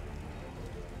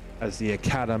as the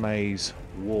Academy's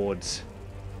wards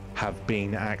have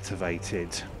been activated.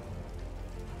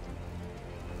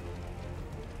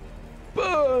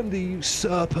 Burn the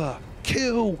usurper!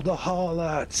 Kill the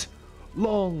harlot!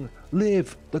 Long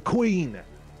live the queen!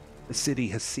 The city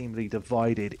has seemingly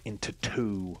divided into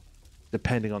two,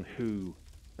 depending on who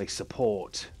they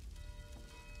support.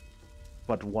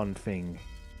 But one thing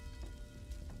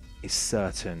is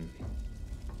certain.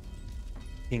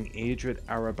 King Eadred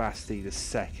Arabasti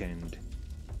II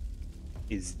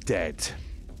is dead.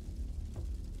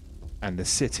 And the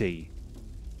city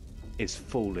is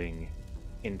falling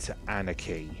into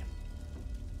anarchy.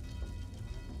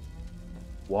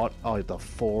 What are the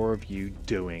four of you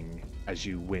doing as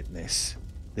you witness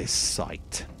this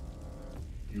sight?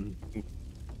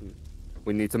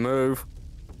 We need to move.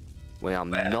 We are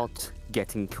not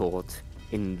getting caught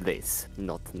in this.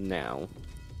 Not now.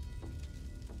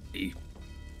 We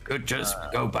could just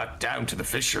go back down to the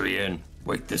fishery and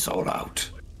wait this all out.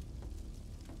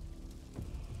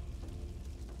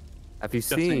 Have you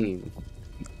seen...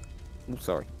 Oh,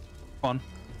 sorry. Go on.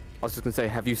 I was just going to say,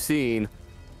 have you seen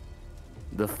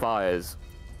the fires?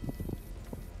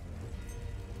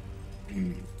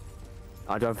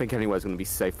 I don't think anywhere's going to be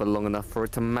safe for long enough for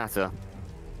it to matter.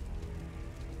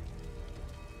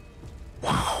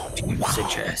 What do you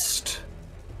suggest?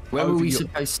 Where were we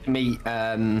supposed to meet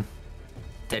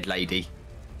dead lady?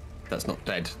 That's not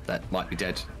dead. That might be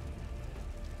dead.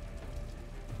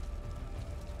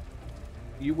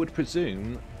 You would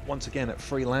presume, once again, at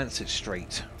Freelancers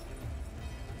Street.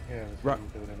 Yeah, Right.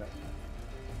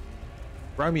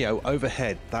 Romeo,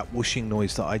 overhead, that whooshing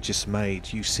noise that I just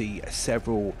made, you see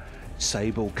several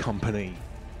Sable Company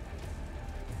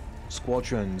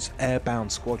squadrons, airbound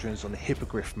squadrons on the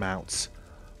hippogriff mounts,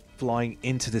 flying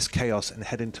into this chaos and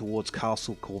heading towards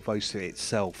Castle Corvosa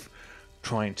itself,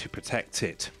 trying to protect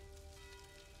it.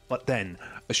 But then,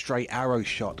 a stray arrow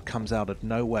shot comes out of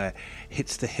nowhere,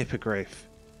 hits the hippogriff,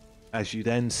 as you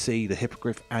then see the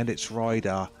hippogriff and its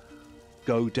rider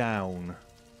go down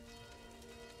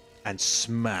and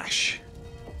smash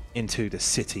into the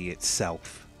city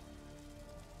itself.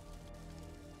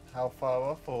 How far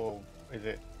off, or is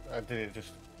it? Did it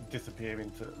just disappear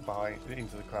into the crowd,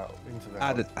 into the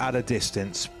house? At a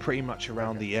distance, pretty much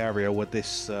around the area where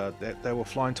this they were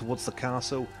flying towards the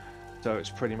castle, so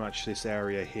it's pretty much this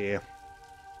area here,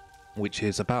 which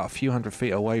is about a few hundred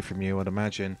feet away from you, I'd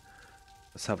imagine.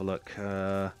 Let's have a look.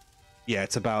 Yeah,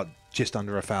 it's about just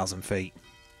under 1,000 feet.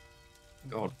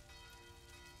 God.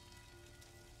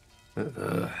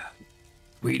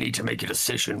 We need to make a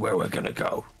decision where we're gonna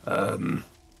go.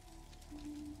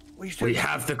 We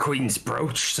have the Queen's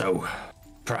brooch, so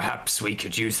perhaps we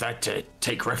could use that to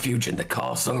take refuge in the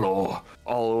castle, or...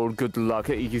 Oh, good luck.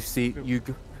 You see,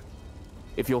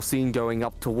 if you're seen going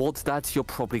up towards that, you're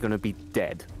probably going to be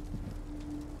dead.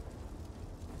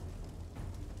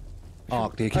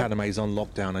 Ark, the Academy's on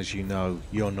lockdown, as you know.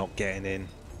 You're not getting in.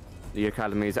 The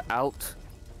Academy's out.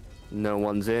 No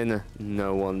one's in.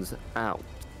 No one's out.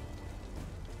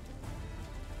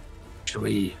 Should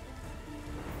we...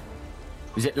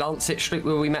 Was it Lancet Street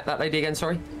where we met that lady again,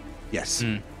 sorry? Yes.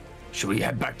 Should we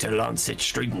head back to Lancet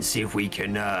Street and see if we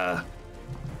can,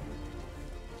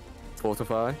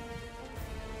 Fortify?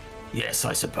 Yes,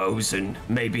 I suppose, and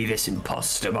maybe this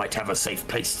imposter might have a safe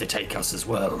place to take us as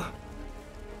well.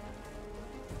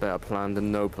 Better plan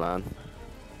than no plan.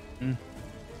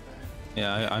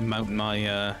 Yeah, I mount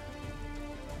my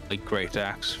like great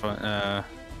axe for,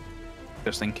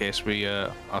 just in case we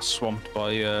are swamped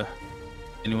by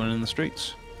anyone in the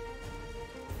streets.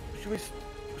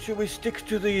 Should we stick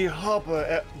to the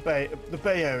harbour bay, the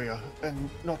bay area, and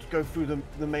not go through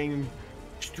the main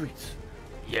streets?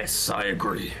 Yes, I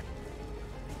agree.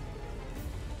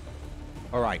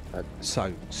 All right.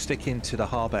 So, sticking to the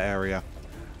harbour area,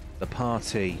 the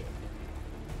party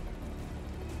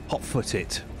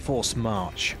hot-footed force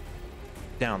march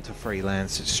down to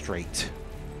Freelancers Street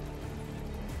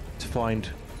to find,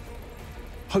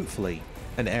 hopefully,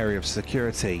 an area of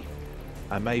security,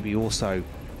 and maybe also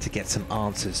to get some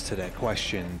answers to their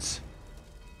questions.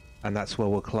 And that's where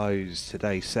we'll close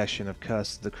today's session of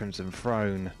Curse of the Crimson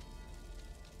Throne,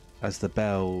 as the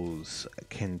bells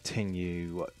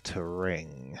continue to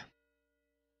ring.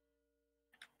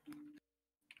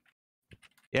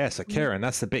 Yeah, so Kieran,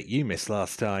 that's the bit you missed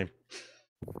last time.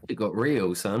 It got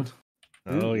real, son.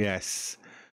 Oh yes.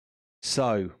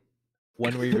 So,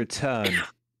 when we return...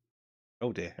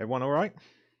 Oh dear, everyone all right?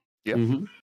 Yep.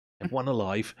 Everyone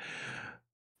alive?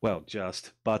 Well,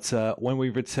 just. But when we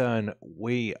return,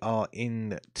 we are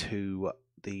into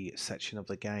the section of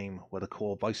the game where the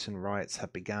Corvosan riots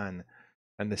have begun,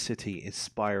 and the city is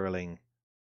spiraling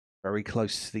very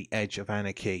close to the edge of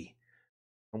anarchy.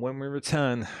 And when we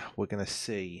return, we're going to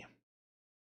see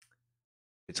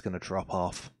if it's going to drop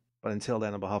off. But until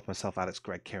then, on behalf of myself, Alex,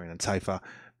 Greg, Kieran, and Topher,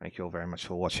 thank you all very much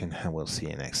for watching, and we'll see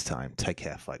you next time. Take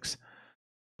care, folks.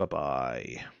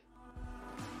 Bye-bye.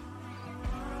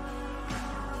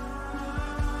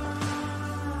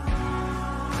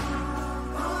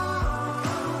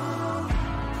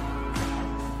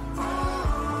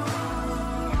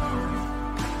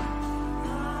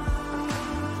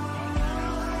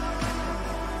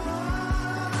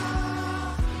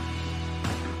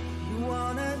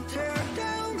 Wanna tear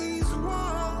down these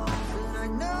walls, and I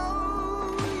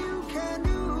know you can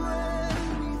do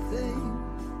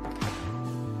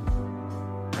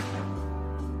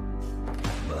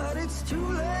Too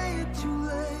late, too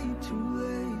late, too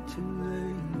late, too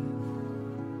late.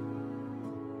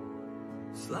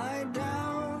 Slide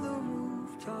down the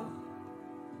rooftop.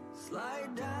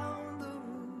 Slide down.